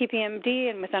within PPMD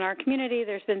and within our community,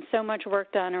 there's been so much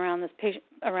work done around this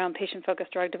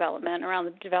patient-focused drug development, around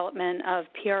the development of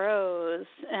PROs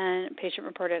and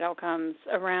patient-reported outcomes,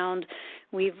 around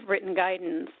we've written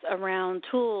guidance, around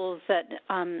tools that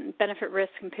benefit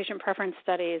risk and patient preference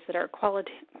studies that are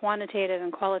quantitative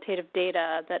and qualitative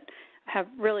data that have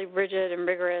really rigid and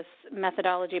rigorous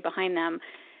methodology behind them.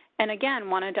 And again,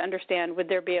 wanted to understand, would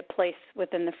there be a place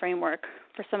within the framework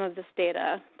for some of this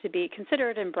data to be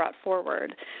considered and brought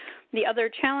forward? The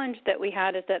other challenge that we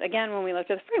had is that, again, when we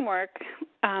looked at the framework,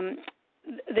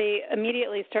 they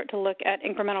immediately start to look at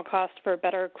incremental cost for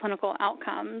better clinical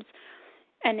outcomes.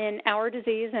 And in our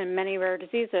disease and many rare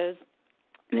diseases,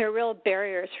 there are real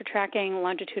barriers for tracking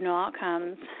longitudinal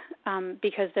outcomes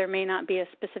because there may not be a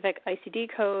specific ICD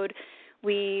code.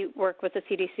 We work with the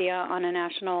CDC on a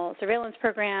national surveillance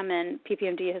program, and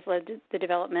PPMD has led the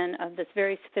development of this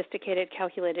very sophisticated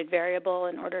calculated variable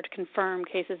in order to confirm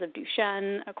cases of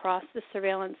Duchenne across the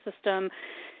surveillance system.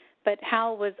 But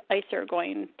how was ICER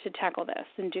going to tackle this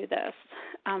and do this?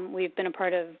 We've been a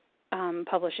part of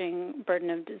publishing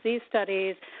burden of disease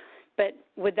studies, but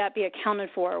would that be accounted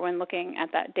for when looking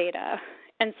at that data?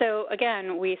 And so,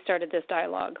 again, we started this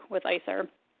dialogue with ICER.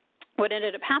 What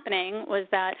ended up happening was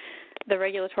that the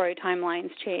regulatory timelines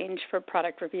change for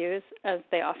product reviews, as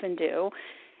they often do,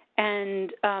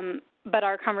 and but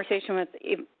our conversation with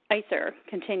ICER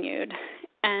continued.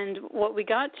 And what we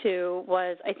got to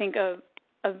was, I think, a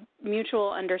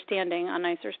mutual understanding on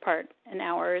ICER's part and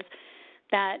ours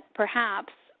that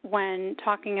perhaps when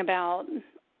talking about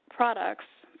products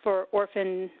for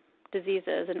orphan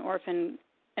diseases and orphan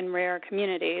and rare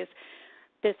communities,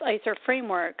 this ICER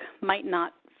framework might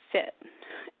not fit.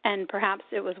 And perhaps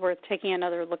it was worth taking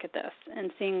another look at this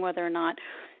and seeing whether or not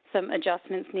some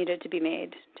adjustments needed to be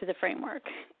made to the framework.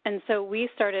 And so we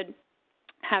started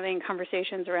having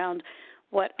conversations around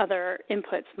what other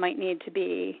inputs might need to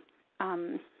be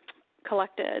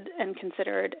collected and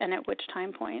considered and at which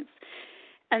time points.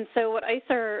 And so what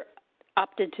ICER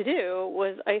opted to do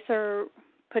was ICER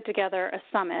put together a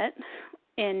summit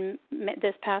in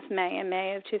this past May, in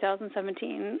May of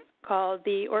 2017, called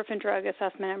the Orphan Drug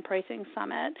Assessment and Pricing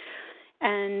Summit.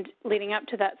 And leading up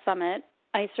to that summit,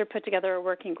 ICER put together a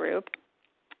working group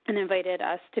and invited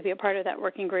us to be a part of that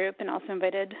working group, and also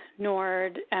invited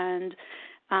NORD and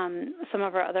some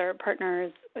of our other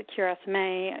partners, Cure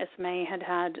SMA. SMA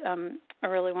had a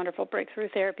really wonderful breakthrough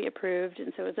therapy approved,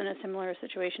 and so it was in a similar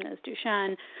situation as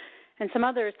Duchenne, and some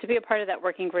others, to be a part of that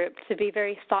working group, to be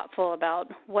very thoughtful about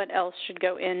what else should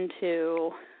go into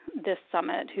this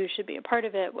summit, who should be a part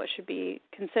of it, what should be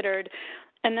considered.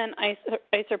 And then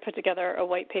ICER put together a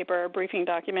white paper, a briefing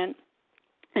document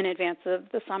in advance of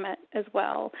the summit as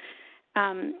well.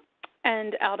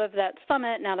 And out of that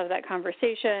summit and out of that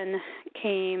conversation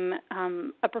came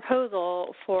a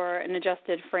proposal for an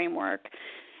adjusted framework.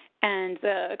 And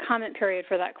the comment period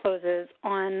for that closes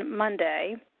on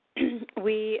Monday.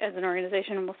 We, as an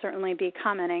organization, will certainly be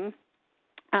commenting.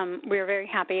 We are very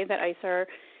happy that ICER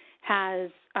has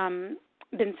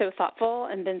been so thoughtful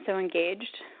and been so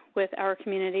engaged with our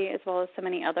community as well as so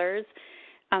many others.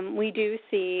 We do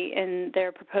see in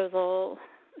their proposal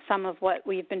some of what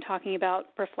we've been talking about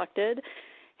reflected.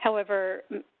 However,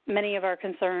 many of our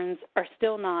concerns are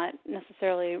still not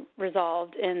necessarily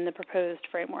resolved in the proposed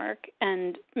framework.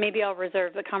 And maybe I'll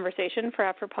reserve the conversation for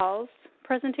after Paul's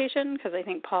presentation, because I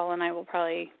think Paul and I will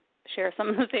probably share some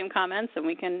of the same comments, and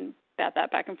we can bat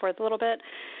that back and forth a little bit.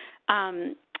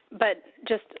 But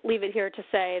just leave it here to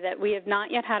say that we have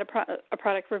not yet had a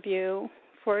product review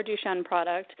for a Duchenne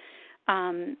product,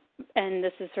 and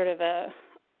this is sort of a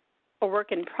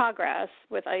work in progress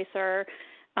with ICER.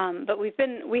 But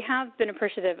we have been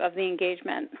appreciative of the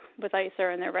engagement with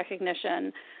ICER and their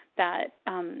recognition that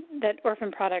that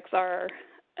orphan products are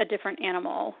a different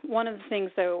animal. One of the things,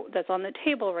 though, that's on the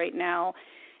table right now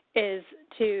is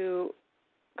to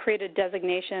create a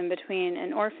designation between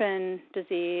an orphan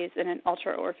disease and an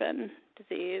ultra-orphan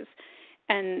disease.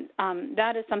 And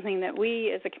that is something that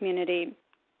we as a community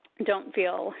don't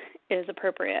feel is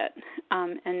appropriate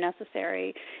and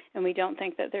necessary, and we don't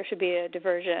think that there should be a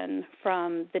diversion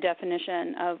from the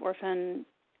definition of orphan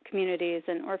communities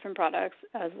and orphan products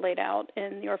as laid out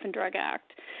in the Orphan Drug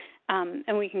Act.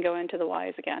 And we can go into the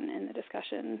whys again in the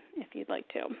discussion if you'd like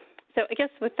to. So I guess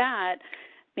with that,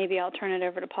 maybe I'll turn it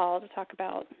over to Paul to talk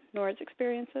about NORD's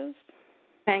experiences.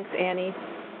 Thanks, Annie.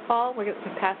 Paul, we're going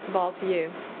to pass the ball to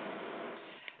you.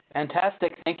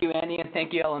 Fantastic. Thank you, Annie, and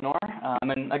thank you, Eleanor.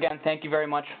 And again, thank you very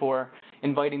much for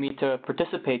inviting me to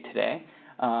participate today.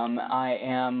 I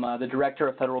am the Director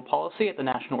of Federal Policy at the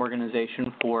National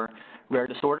Organization for Rare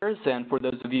Disorders, and for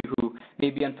those of you who may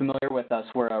be unfamiliar with us,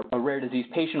 we're a rare disease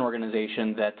patient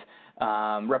organization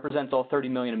that represents all 30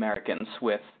 million Americans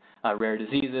with rare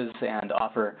diseases and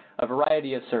offer a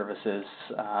variety of services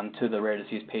to the rare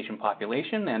disease patient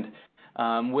population.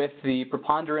 And with the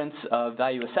preponderance of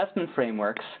value assessment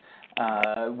frameworks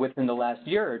within the last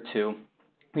year or two,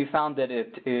 we found that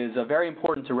it is very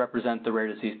important to represent the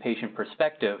rare disease patient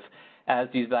perspective as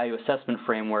these value assessment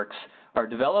frameworks are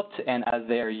developed and as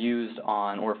they are used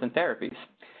on orphan therapies.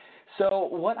 So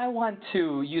what I want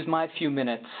to use my few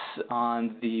minutes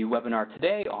on the webinar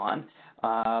today on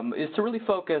is to really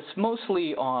focus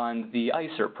mostly on the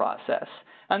ICER process.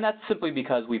 And that's simply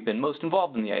because we've been most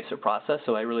involved in the ICER process,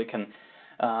 so I really can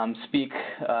speak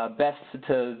best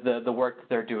to the work that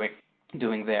they're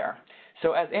doing there.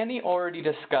 So as Annie already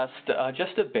discussed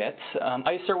just a bit,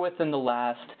 ICER within the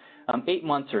last 8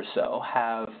 months or so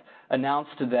have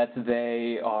announced that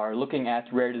they are looking at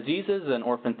rare diseases and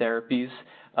orphan therapies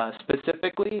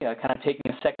specifically, kind of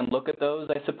taking a second look at those,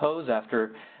 I suppose,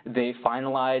 after they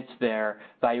finalized their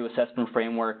value assessment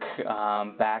framework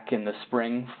back in the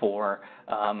spring for,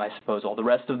 I suppose, all the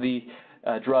rest of the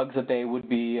drugs that they would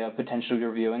be potentially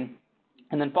reviewing.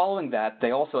 And then following that,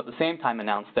 they also at the same time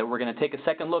announced that we're going to take a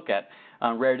second look at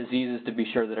rare diseases to be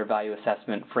sure that our value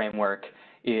assessment framework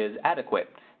is adequate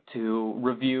to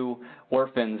review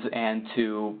orphans and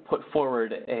to put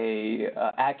forward a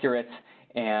accurate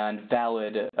and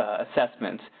valid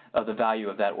assessment of the value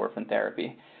of that orphan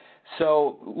therapy.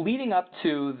 So leading up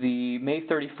to the May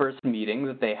 31st meeting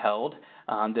that they held,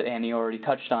 that Annie already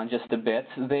touched on just a bit,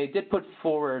 they did put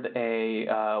forward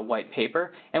a white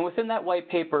paper, and within that white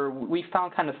paper we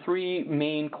found kind of 3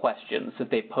 main questions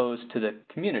that they posed to the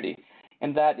community.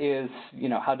 And that is,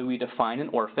 how do we define an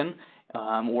orphan,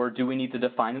 or do we need to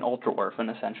define an ultra-orphan,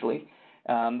 essentially?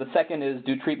 The second is,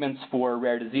 do treatments for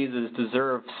rare diseases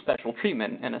deserve special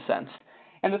treatment, in a sense?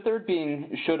 And the third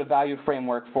being, should a value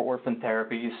framework for orphan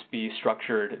therapies be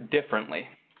structured differently?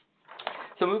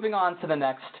 So moving on to the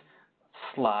next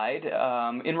slide,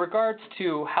 in regards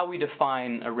to how we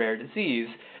define a rare disease,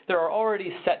 there are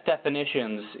already set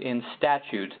definitions in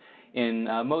statute in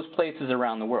most places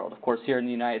around the world. Of course, here in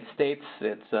the United States,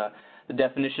 it's the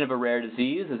definition of a rare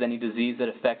disease is any disease that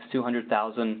affects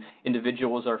 200,000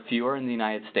 individuals or fewer in the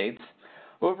United States.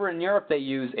 Over in Europe, they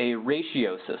use a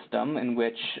ratio system in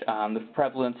which the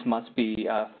prevalence must be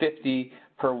 50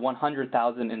 per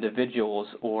 100,000 individuals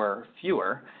or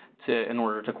fewer in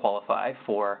order to qualify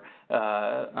for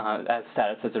as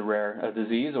status as a rare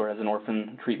disease or as an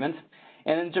orphan treatment.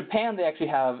 And in Japan, they actually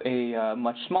have a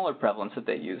much smaller prevalence that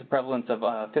they use, a prevalence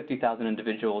of 50,000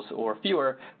 individuals or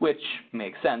fewer, which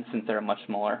makes sense since they're a much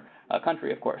smaller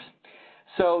country, of course.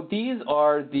 So these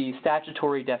are the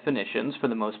statutory definitions for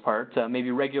the most part,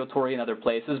 maybe regulatory in other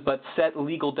places, but set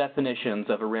legal definitions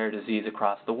of a rare disease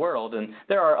across the world, and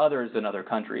there are others in other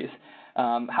countries.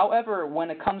 However, when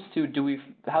it comes to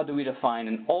how do we define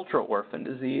an ultra-orphan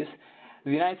disease,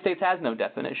 the United States has no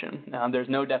definition. There's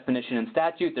no definition in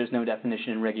statute, there's no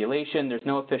definition in regulation, there's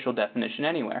no official definition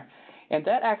anywhere. And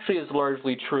that actually is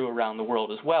largely true around the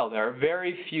world as well. There are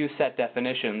very few set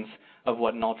definitions of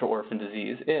what an ultra-orphan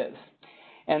disease is.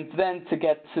 And then to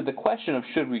get to the question of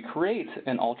should we create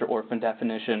an ultra-orphan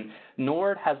definition,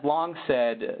 NORD has long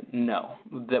said no,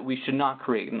 that we should not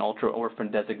create an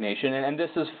ultra-orphan designation, and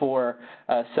this is for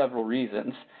several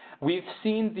reasons. We've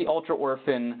seen the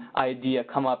ultra-orphan idea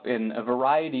come up in a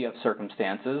variety of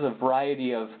circumstances, a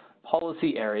variety of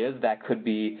policy areas that could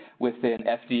be within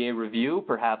FDA review.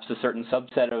 Perhaps a certain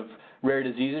subset of rare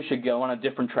diseases should go on a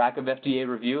different track of FDA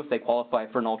review if they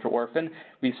qualify for an ultra-orphan.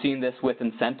 We've seen this with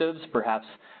incentives. Perhaps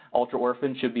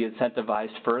ultra-orphans should be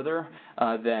incentivized further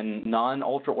than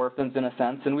non-ultra-orphans in a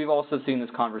sense. And we've also seen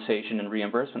this conversation in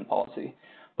reimbursement policy.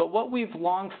 But what we've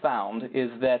long found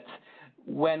is that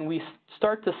when we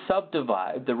start to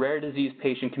subdivide the rare disease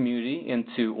patient community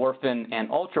into orphan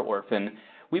and ultra-orphan,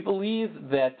 we believe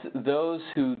that those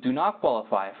who do not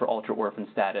qualify for ultra-orphan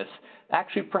status,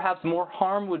 actually perhaps more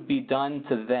harm would be done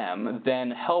to them than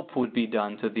help would be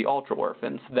done to the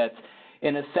ultra-orphans. That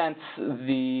in a sense,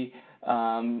 the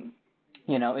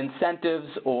incentives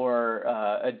or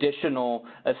additional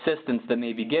assistance that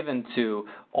may be given to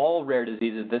all rare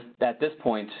diseases at this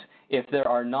point, if there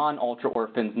are non-ultra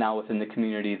orphans now within the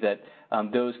community, that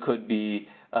those could be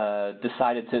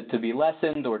decided to be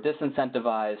lessened or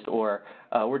disincentivized, or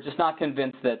we're just not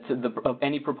convinced that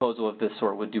any proposal of this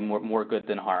sort would do more good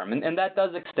than harm. And that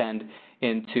does extend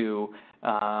into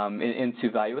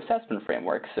value assessment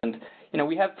frameworks. And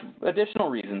we have additional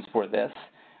reasons for this.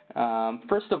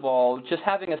 First of all, just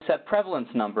having a set prevalence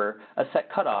number, a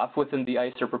set cutoff within the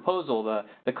ICER proposal,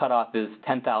 the cutoff is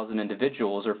 10,000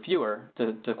 individuals or fewer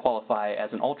to qualify as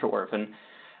an ultra orphan.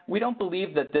 We don't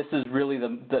believe that this is really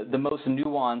the most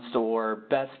nuanced or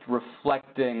best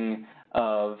reflecting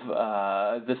of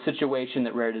the situation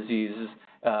that rare diseases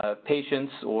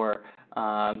patients or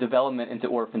development into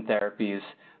orphan therapies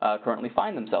currently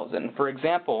find themselves in. For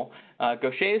example,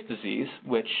 Gaucher's disease,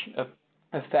 which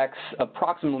affects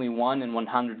approximately 1 in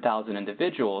 100,000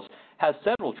 individuals, has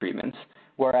several treatments,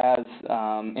 whereas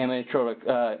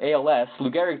ALS,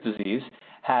 Lou Gehrig's disease,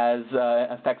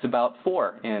 affects about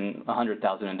 4 in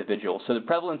 100,000 individuals. So the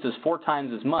prevalence is 4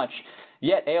 times as much,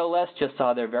 yet ALS just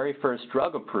saw their very first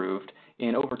drug approved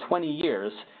in over 20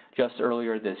 years just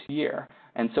earlier this year.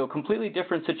 And so completely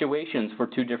different situations for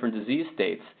 2 different disease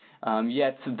states,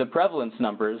 yet the prevalence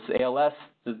numbers, ALS,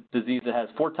 the disease that has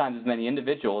 4 times as many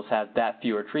individuals, has that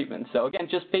fewer treatments. So again,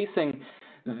 just facing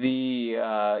the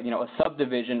a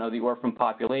subdivision of the orphan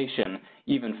population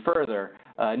even further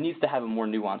needs to have a more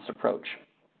nuanced approach.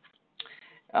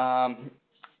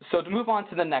 So to move on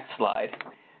to the next slide,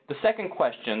 the second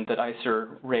question that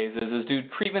ICER raises is, do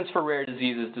treatments for rare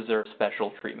diseases deserve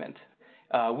special treatment?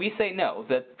 We say no,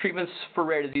 that treatments for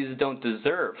rare diseases don't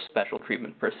deserve special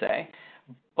treatment per se,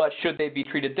 but should they be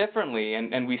treated differently?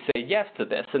 And we say yes to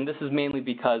this, and this is mainly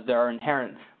because there are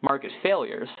inherent market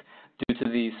failures due to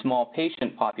the small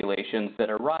patient populations that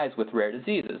arise with rare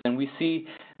diseases. And we see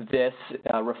this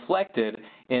reflected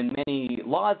in many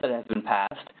laws that have been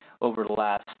passed over the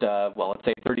last, let's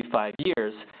say 35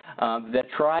 years, that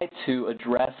try to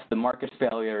address the market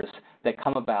failures that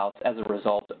come about as a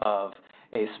result of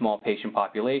a small patient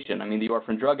population. I mean, the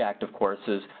Orphan Drug Act, of course,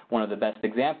 is one of the best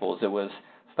examples. It was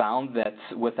found that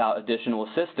without additional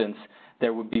assistance,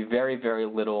 there would be very, very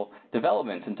little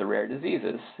development into rare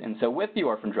diseases. And so with the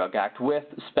Orphan Drug Act, with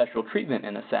special treatment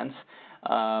in a sense,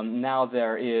 now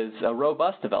there is a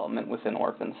robust development within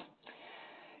orphans.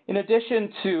 In addition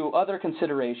to other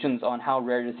considerations on how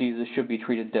rare diseases should be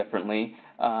treated differently,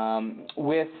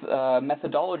 with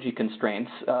methodology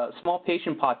constraints, small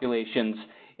patient populations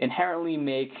inherently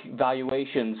make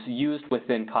valuations used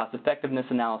within cost-effectiveness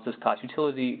analysis,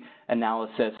 cost-utility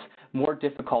analysis more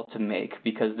difficult to make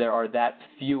because there are that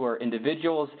fewer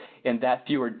individuals and that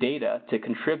fewer data to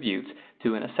contribute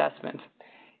to an assessment.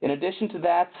 In addition to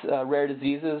that, rare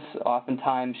diseases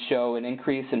oftentimes show an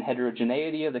increase in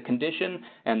heterogeneity of the condition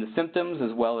and the symptoms,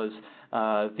 as well as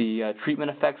the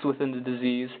treatment effects within the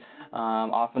disease.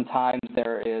 Oftentimes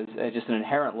there is just an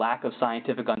inherent lack of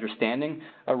scientific understanding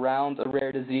around a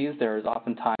rare disease. There is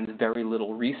oftentimes very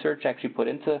little research actually put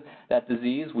into that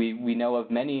disease. We know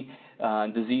of many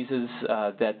diseases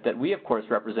that we, of course,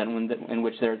 represent in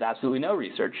which there is absolutely no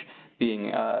research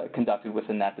being conducted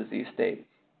within that disease state.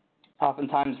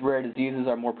 Oftentimes, rare diseases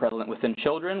are more prevalent within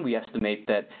children. We estimate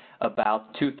that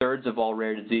about 2/3 of all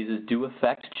rare diseases do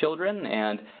affect children,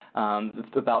 and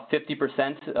about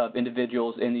 50% of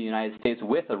individuals in the United States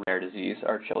with a rare disease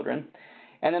are children.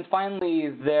 And then finally,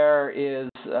 there is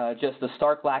just a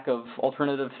stark lack of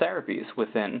alternative therapies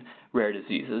within rare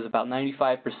diseases. About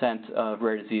 95% of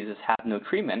rare diseases have no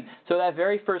treatment. So that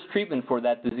very first treatment for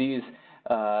that disease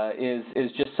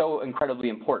is just so incredibly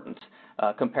important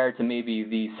compared to maybe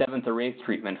the 7th or 8th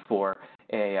treatment for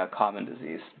a common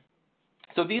disease.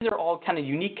 So these are all kind of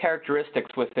unique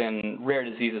characteristics within rare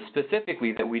diseases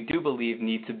specifically that we do believe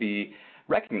need to be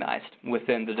recognized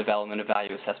within the development of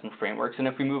value assessment frameworks. And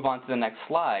if we move on to the next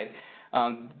slide,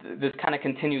 this kind of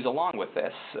continues along with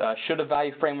this. Should a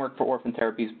value framework for orphan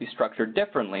therapies be structured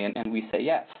differently? And we say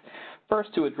yes.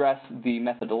 First, to address the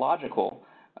methodological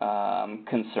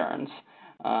concerns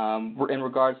in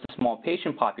regards to small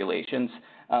patient populations,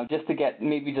 just to get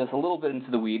maybe just a little bit into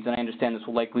the weeds, and I understand this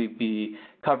will likely be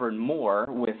covered more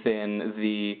within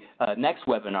the next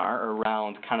webinar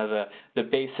around kind of the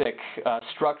basic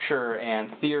structure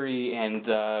and theory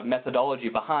and methodology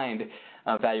behind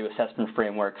value assessment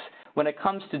frameworks. When it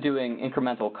comes to doing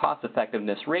incremental cost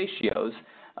effectiveness ratios,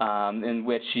 in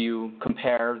which you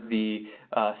compare the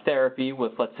therapy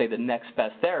with, let's say, the next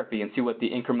best therapy and see what the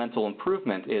incremental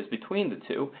improvement is between the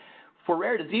two. for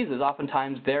rare diseases,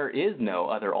 oftentimes there is no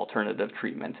other alternative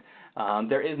treatment.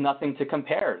 There is nothing to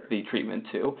compare the treatment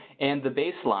to, and the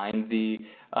baseline,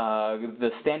 the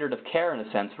standard of care, in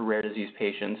a sense, for rare disease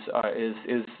patients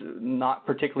is not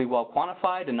particularly well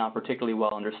quantified and not particularly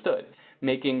well understood,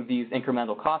 making these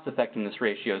incremental cost-effectiveness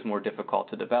ratios more difficult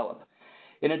to develop.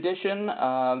 In addition,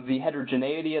 the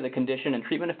heterogeneity of the condition and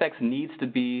treatment effects needs to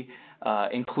be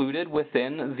included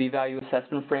within the value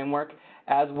assessment framework,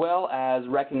 as well as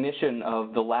recognition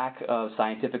of the lack of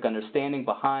scientific understanding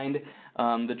behind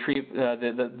the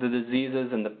diseases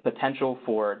and the potential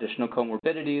for additional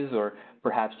comorbidities or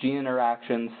perhaps gene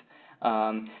interactions.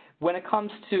 When it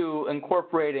comes to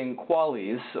incorporating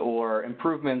QALYs or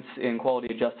improvements in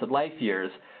quality-adjusted life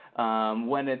years,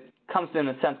 when it comes to, in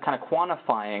a sense, kind of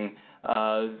quantifying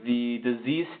the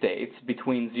disease states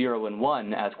between 0 and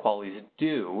 1, as QALYs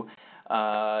do,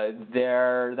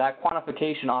 that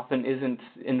quantification often isn't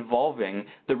involving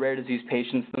the rare disease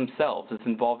patients themselves. It's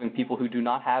involving people who do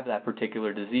not have that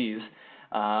particular disease,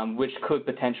 which could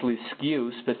potentially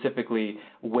skew specifically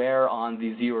where on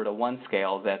the 0 to 1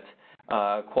 scale that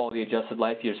quality-adjusted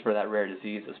life years for that rare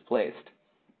disease is placed.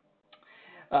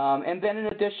 And then in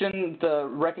addition, the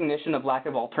recognition of lack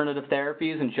of alternative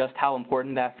therapies and just how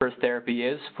important that first therapy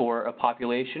is for a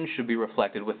population should be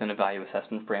reflected within a value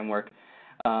assessment framework,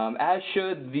 as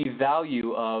should the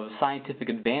value of scientific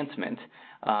advancement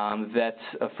that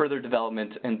further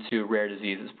development into rare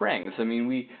diseases brings. I mean,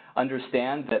 we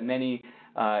understand that in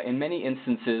many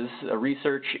instances,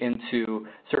 research into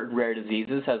certain rare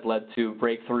diseases has led to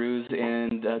breakthroughs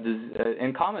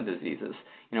in common diseases.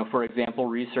 You know, for example,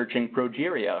 researching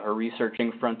progeria or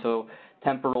researching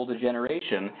frontotemporal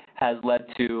degeneration has led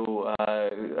to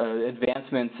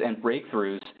advancements and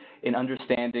breakthroughs in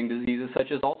understanding diseases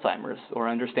such as Alzheimer's or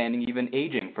understanding even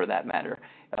aging, for that matter,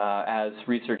 as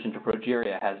research into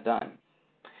progeria has done.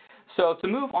 So to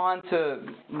move on to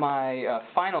my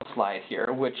final slide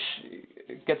here, which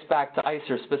gets back to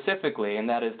ICER specifically, and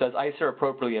that is, does ICER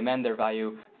appropriately amend their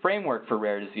value framework for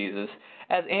rare diseases?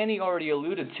 As Annie already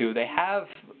alluded to, they have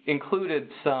included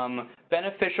some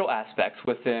beneficial aspects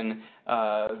within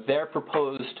their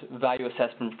proposed value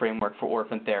assessment framework for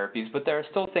orphan therapies, but there are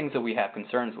still things that we have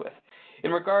concerns with.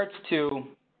 In regards to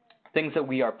things that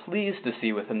we are pleased to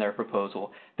see within their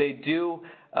proposal, they do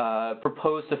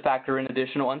propose to factor in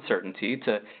additional uncertainty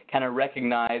to kind of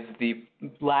recognize the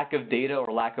lack of data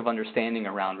or lack of understanding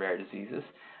around rare diseases.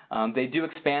 They do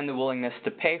expand the willingness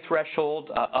to pay threshold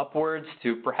upwards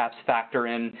to perhaps factor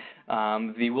in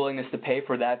the willingness to pay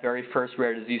for that very first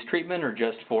rare disease treatment or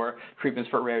just for treatments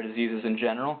for rare diseases in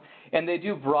general. And they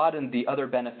do broaden the other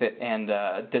benefit and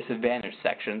disadvantage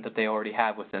section that they already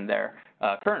have within their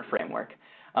current framework.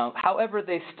 However,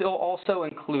 they still also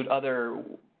include other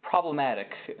problematic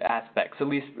aspects, at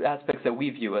least aspects that we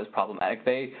view as problematic.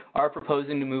 They are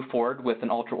proposing to move forward with an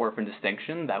ultra-orphan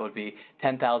distinction. That would be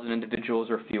 10,000 individuals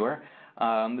or fewer.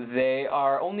 They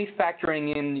are only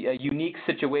factoring in unique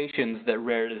situations that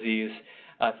rare disease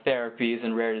therapies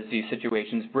and rare disease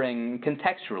situations bring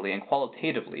contextually and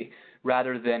qualitatively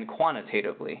rather than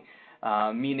quantitatively.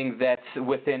 Meaning that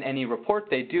within any report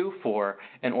they do for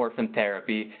an orphan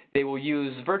therapy, they will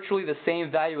use virtually the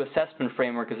same value assessment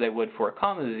framework as they would for a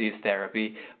common disease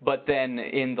therapy, but then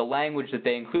in the language that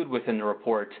they include within the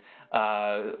report,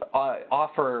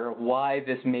 offer why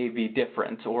this may be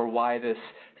different or why this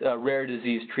rare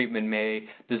disease treatment may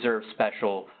deserve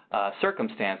special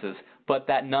circumstances, but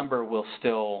that number will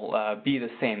still be the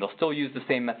same. They'll still use the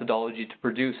same methodology to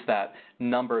produce that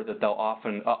number that they'll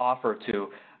often offer to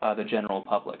the general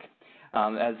public.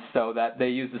 So that they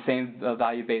use the same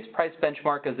value-based price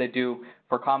benchmark as they do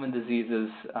for common diseases,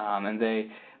 and they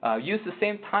use the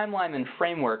same timeline and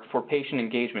framework for patient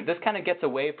engagement. This kind of gets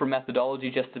away from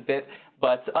methodology just a bit,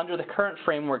 but under the current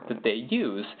framework that they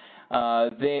use,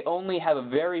 they only have a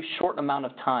very short amount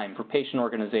of time for patient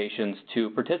organizations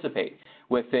to participate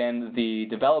within the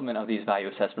development of these value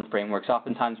assessment frameworks,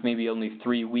 oftentimes maybe only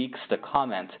 3 weeks to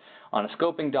comment on a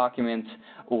scoping document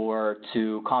or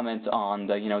to comment on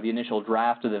the initial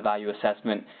draft of the value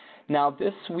assessment. Now,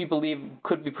 this, we believe,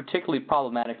 could be particularly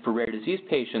problematic for rare disease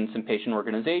patients and patient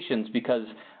organizations because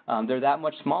they're that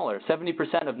much smaller.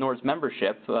 70% of NORD's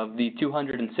membership, of the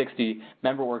 260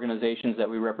 member organizations that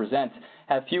we represent,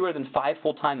 have fewer than 5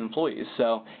 full-time employees.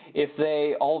 So if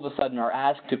they all of a sudden are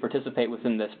asked to participate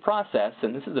within this process,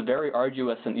 and this is a very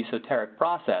arduous and esoteric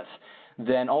process,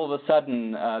 then all of a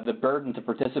sudden the burden to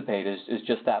participate is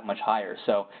just that much higher.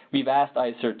 So we've asked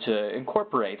ICER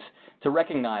to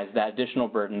recognize that additional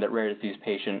burden that rare disease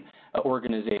patient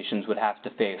organizations would have to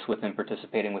face within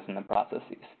participating within the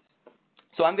processes.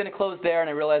 So I'm going to close there, and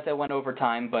I realize I went over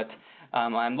time, but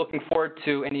I'm looking forward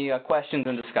to any questions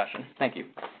and discussion. Thank you.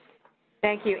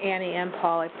 Thank you, Annie and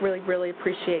Paul. I really, really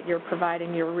appreciate your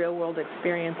providing your real-world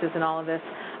experiences in all of this.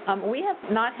 We have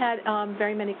not had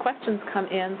very many questions come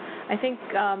in. I think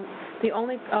the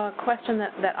only question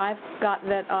that I've got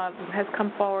that has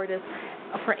come forward is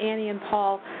for Annie and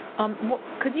Paul.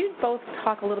 Could you both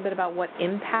talk a little bit about what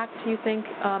impact you think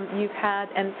you've had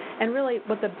and really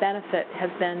what the benefit has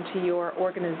been to your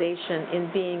organization in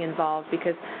being involved?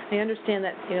 Because I understand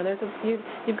that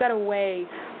you've got to weigh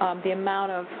the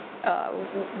amount of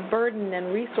burden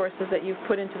and resources that you've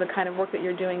put into the kind of work that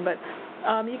you're doing, but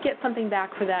you get something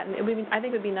back for that. And I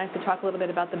think it would be nice to talk a little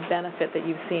bit about the benefit that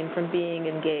you've seen from being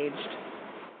engaged.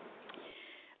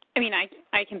 I mean, I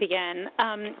can begin.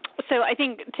 So I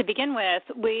think to begin with,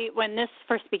 when this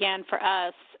first began for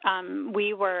us,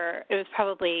 it was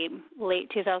probably late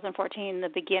 2014, the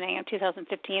beginning of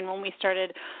 2015 when we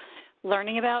started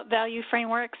learning about value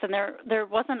frameworks, and there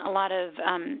wasn't a lot of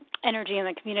energy in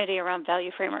the community around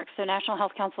value frameworks. So National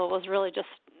Health Council was really just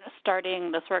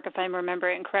starting this work, if I'm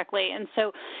remembering correctly. And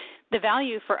so the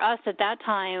value for us at that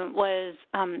time was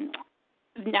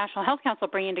National Health Council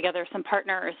bringing together some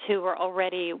partners who were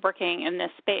already working in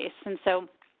this space. And so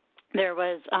there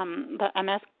was the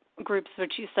MS groups,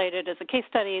 which you cited as a case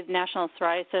study. The National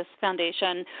Psoriasis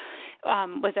Foundation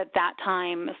was at that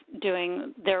time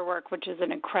doing their work, which is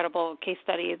an incredible case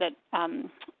study that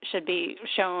should be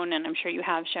shown, and I'm sure you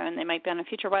have shown. They might be on a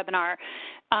future webinar.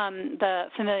 The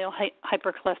familial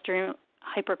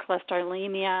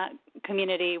hypercholesterolemia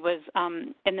community was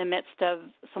in the midst of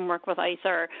some work with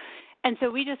ICER. And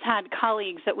so we just had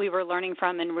colleagues that we were learning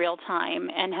from in real time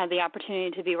and had the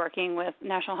opportunity to be working with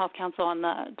National Health Council on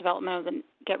the development of the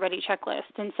Get Ready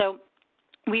checklist. And so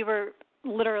we were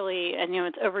literally, and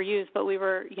it's overused, but we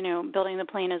were, building the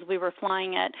plane as we were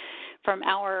flying it from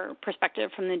our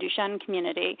perspective from the Duchenne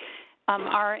community.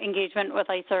 Our engagement with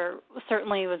ICER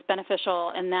certainly was beneficial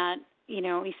in that,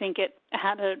 we think it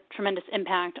had a tremendous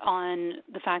impact on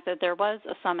the fact that there was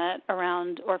a summit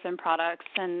around orphan products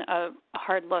and a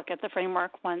hard look at the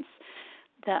framework once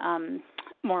the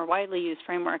more widely used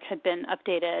framework had been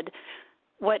updated.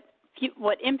 What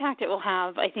impact it will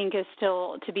have, I think, is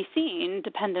still to be seen,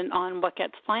 dependent on what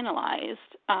gets finalized.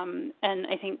 And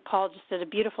I think Paul just did a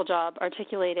beautiful job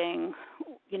articulating,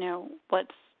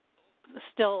 what's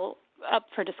still up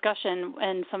for discussion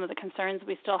and some of the concerns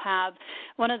we still have.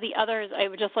 One of the others I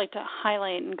would just like to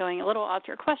highlight, and going a little off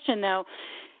your question, though,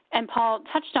 and Paul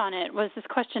touched on it, was this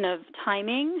question of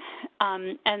timing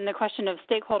and the question of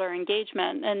stakeholder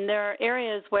engagement. And there are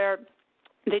areas where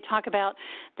they talk about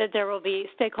that there will be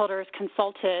stakeholders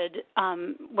consulted,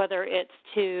 whether it's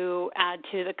to add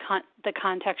to the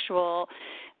contextual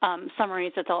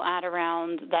summaries that they'll add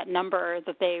around that number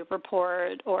that they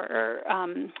report, or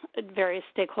various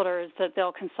stakeholders that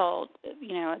they'll consult,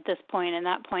 at this point and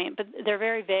that point. But they're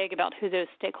very vague about who those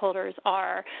stakeholders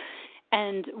are.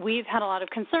 And we've had a lot of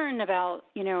concern about,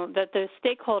 that those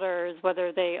stakeholders,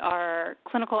 whether they are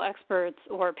clinical experts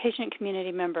or patient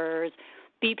community members,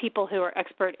 be people who are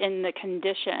expert in the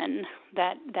condition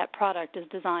that that product is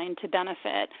designed to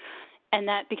benefit. And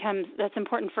that's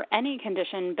important for any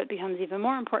condition, but becomes even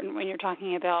more important when you're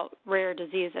talking about rare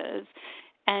diseases.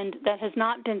 And that has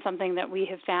not been something that we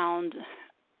have found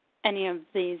any of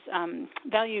these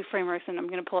value frameworks, and I'm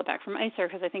going to pull it back from ICER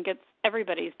because I think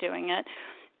everybody's doing it,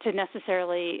 to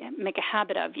necessarily make a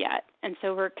habit of yet. And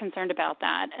so we're concerned about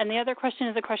that. And the other question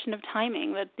is a question of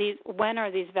timing, that when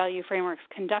are these value frameworks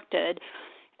conducted?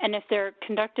 And if they're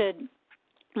conducted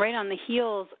right on the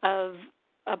heels of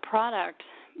a product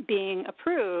being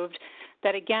approved,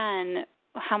 that again,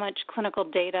 how much clinical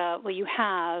data will you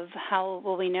have? How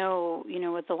will we know,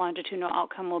 what the longitudinal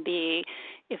outcome will be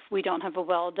if we don't have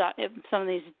if some of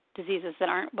these diseases that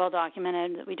aren't well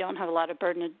documented, that we don't have a lot of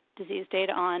burden of disease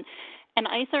data on? And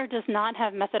ICER does not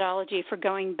have methodology for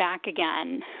going back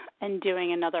again and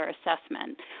doing another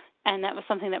assessment. And that was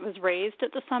something that was raised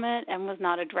at the summit and was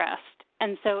not addressed.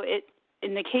 And so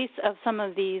in the case of some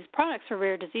of these products for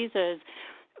rare diseases,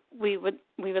 we would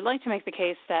like to make the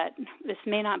case that this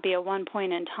may not be a one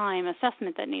point in time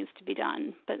assessment that needs to be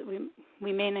done, but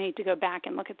we may need to go back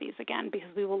and look at these again,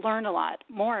 because we will learn a lot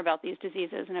more about these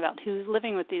diseases and about who's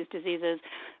living with these diseases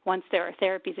once there are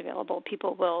therapies available.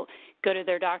 People will go to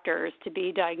their doctors to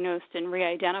be diagnosed and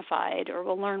re-identified, or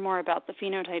we'll learn more about the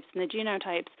phenotypes and the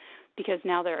genotypes because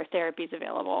now there are therapies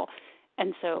available.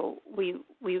 And so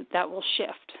that will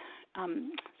shift.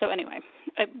 So anyway,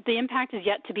 the impact is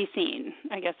yet to be seen,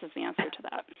 I guess is the answer to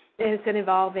that. It's an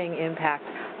evolving impact.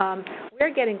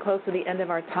 We're getting close to the end of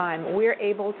our time. We're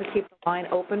able to keep the line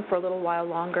open for a little while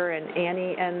longer, and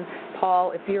Annie and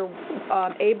Paul, if you're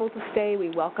able to stay, we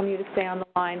welcome you to stay on the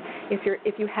line.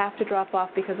 If you have to drop off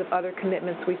because of other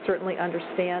commitments, we certainly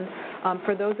understand.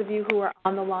 For those of you who are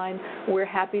on the line, we're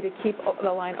happy to keep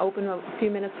the line open a few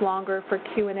minutes longer for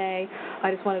Q&A.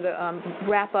 I just wanted to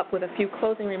wrap up with a few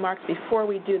closing remarks before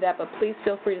we do that, but please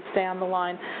feel free to stay on the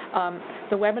line.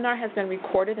 The webinar has been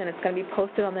recorded, and it's going to be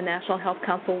posted on the National Health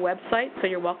Council website, so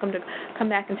you're welcome to come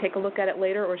back and take a look at it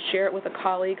later or share it with a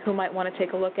colleague who might want to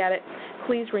take a look at it.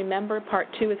 Please remember, Part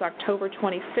 2 is October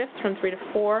 25th from 3 to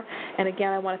 4, and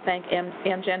again, I want to thank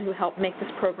Amgen who helped make this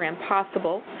program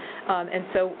possible. And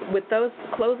so with those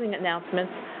closing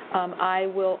announcements, I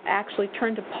will actually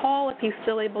turn to Paul, if he's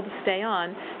still able to stay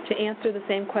on, to answer the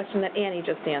same question that Annie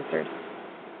just answered.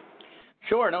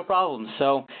 Sure, no problem.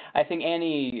 So I think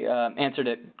Annie answered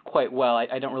it quite well.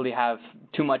 I don't really have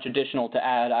too much additional to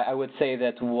add. I would say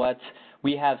that what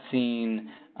we have seen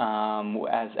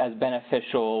as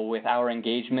beneficial with our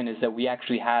engagement is that we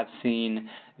actually have seen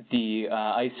the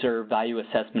ICER value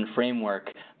assessment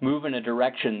framework move in a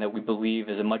direction that we believe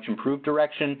is a much improved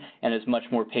direction and is much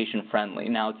more patient-friendly.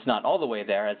 Now, it's not all the way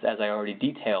there, as I already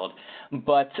detailed,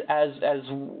 but as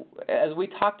we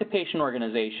talk to patient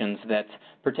organizations that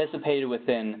participated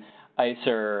within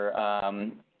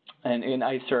ICER and in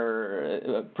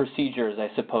ICER procedures,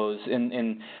 I suppose,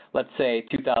 in let's say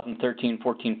 2013,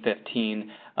 14,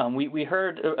 15, we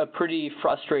heard a pretty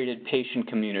frustrated patient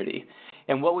community.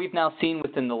 And what we've now seen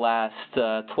within the last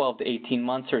 12 to 18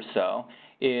 months or so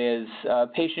is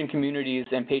patient communities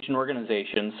and patient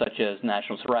organizations such as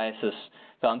National Psoriasis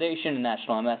Foundation and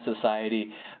National MS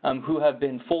Society who have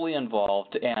been fully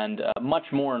involved and much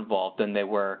more involved than they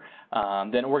were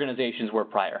than organizations were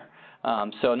prior.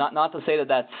 So not to say that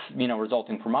that's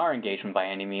resulting from our engagement by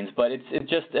any means, but it's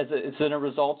as a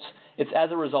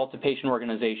result of patient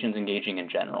organizations engaging in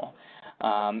general.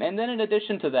 And then in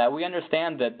addition to that, we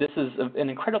understand that this is an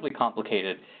incredibly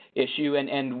complicated issue,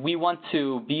 and we want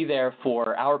to be there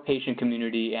for our patient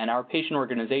community and our patient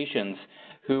organizations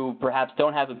who perhaps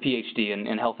don't have a PhD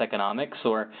in health economics,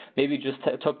 or maybe just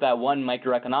took that one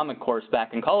microeconomic course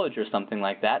back in college or something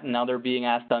like that, and now they're being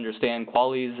asked to understand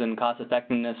QALYs and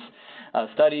cost-effectiveness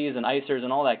studies and ICERs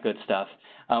and all that good stuff.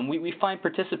 We find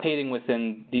participating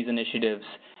within these initiatives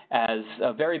as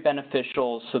very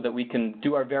beneficial so that we can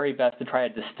do our very best to try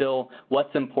to distill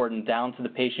what's important down to the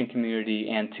patient community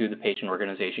and to the patient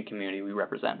organization community we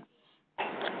represent.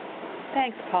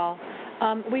 Thanks, Paul.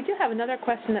 We do have another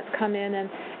question that's come in,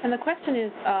 and the question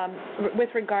is with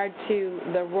regard to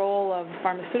the role of the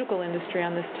pharmaceutical industry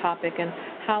on this topic, and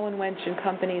how and when should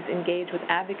companies engage with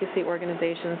advocacy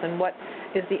organizations, and what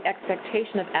is the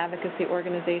expectation of advocacy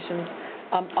organizations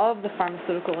of the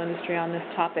pharmaceutical industry on this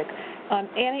topic.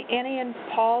 Annie and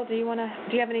Paul, do you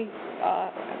have any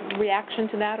reaction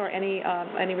to that, or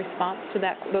any response to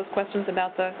those questions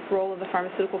about the role of the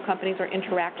pharmaceutical companies or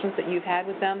interactions that you've had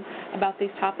with them about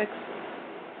these topics?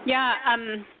 Yeah, I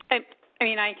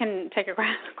mean, I can take a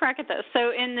crack at this.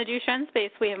 So in the Duchenne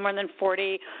space, we have more than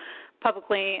 40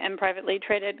 publicly and privately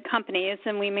traded companies,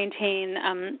 and we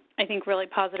maintain, I think, really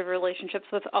positive relationships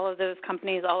with all of those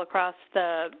companies all across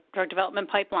the drug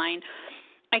development pipeline.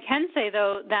 I can say,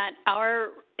 though, that our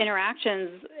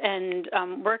interactions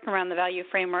and work around the value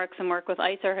frameworks and work with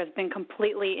ICER has been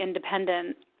completely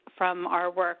independent from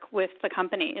our work with the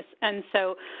companies.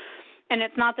 And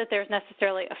it's not that there's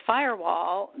necessarily a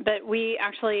firewall, but we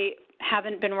actually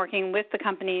haven't been working with the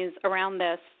companies around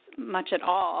this much at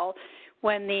all.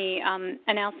 When the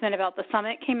announcement about the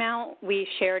summit came out, we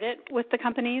shared it with the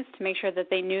companies to make sure that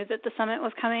they knew that the summit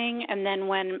was coming. And then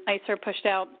when ICER pushed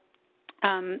out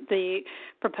the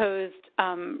proposed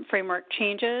framework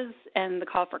changes and the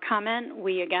call for comment,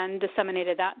 we again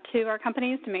disseminated that to our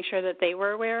companies to make sure that they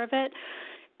were aware of it.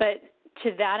 But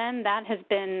to that end, that has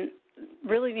been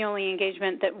really the only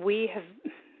engagement that we have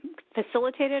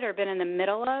facilitated or been in the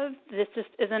middle of. This just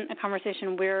isn't a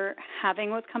conversation we're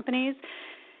having with companies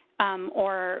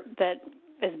or that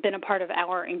has been a part of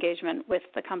our engagement with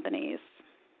the companies.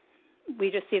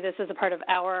 We just see this as a part of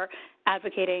our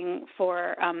advocating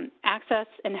for access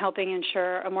and helping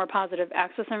ensure a more positive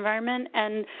access environment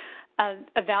and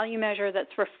a value measure that's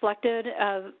reflective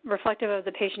of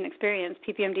the patient experience.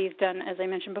 PPMD has done, as I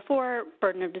mentioned before,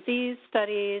 burden of disease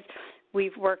studies.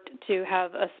 We've worked to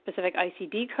have a specific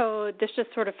ICD code. This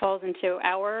just sort of falls into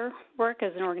our work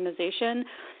as an organization,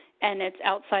 and it's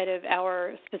outside of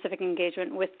our specific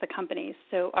engagement with the companies.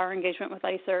 So our engagement with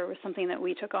ICER was something that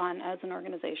we took on as an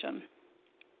organization.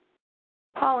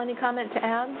 Paul, any comment to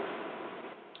add?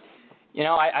 You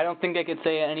know, I don't think I could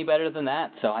say it any better than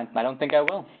that, so I don't think I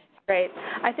will. Great.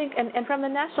 I think, and from the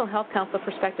National Health Council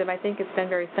perspective, I think it's been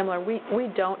very similar. We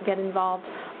don't get involved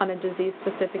on a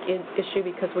disease-specific issue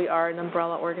because we are an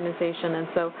umbrella organization, and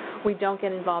so we don't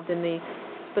get involved in the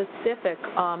specific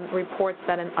reports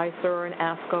that an ICER or an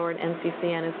ASCO or an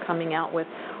NCCN is coming out with.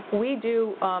 We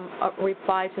do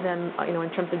reply to them, you know,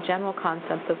 in terms of general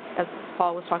concepts, as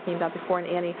Paul was talking about before, and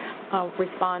Annie,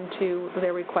 respond to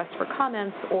their requests for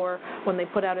comments, or when they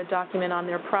put out a document on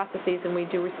their processes, and we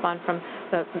do respond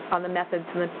on the methods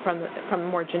from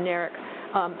more generic.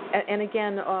 And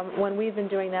again, when we've been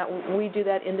doing that, we do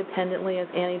that independently, as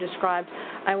Annie described.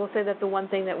 I will say that the one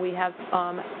thing that we have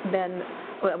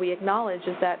what we acknowledge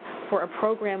is that for a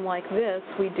program like this,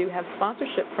 we do have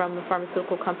sponsorship from the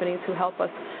pharmaceutical companies who help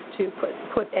us to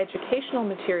put educational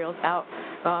materials out,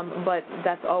 but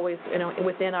that's always, you know,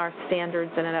 within our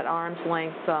standards and at arm's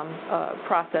length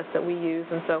process that we use,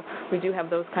 and so we do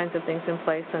have those kinds of things in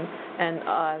place, and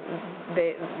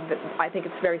I think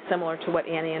it's very similar to what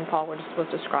Annie and Paul was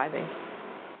describing.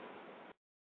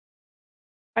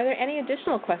 Are there any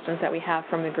additional questions that we have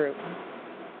from the group?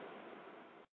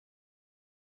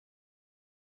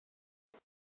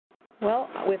 Well,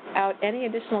 without any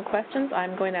additional questions,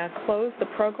 I'm going to close the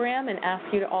program and ask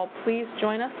you to all please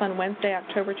join us on Wednesday,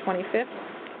 October 25th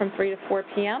from 3 to 4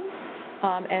 p.m.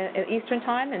 At Eastern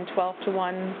Time and 12 to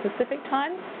 1 Pacific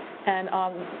Time. And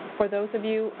for those of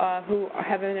you who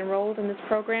have been enrolled in this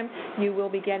program, you will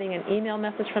be getting an email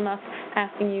message from us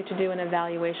asking you to do an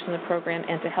evaluation of the program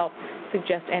and to help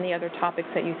suggest any other topics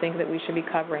that you think that we should be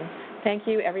covering. Thank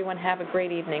you, everyone. Have a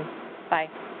great evening. Bye.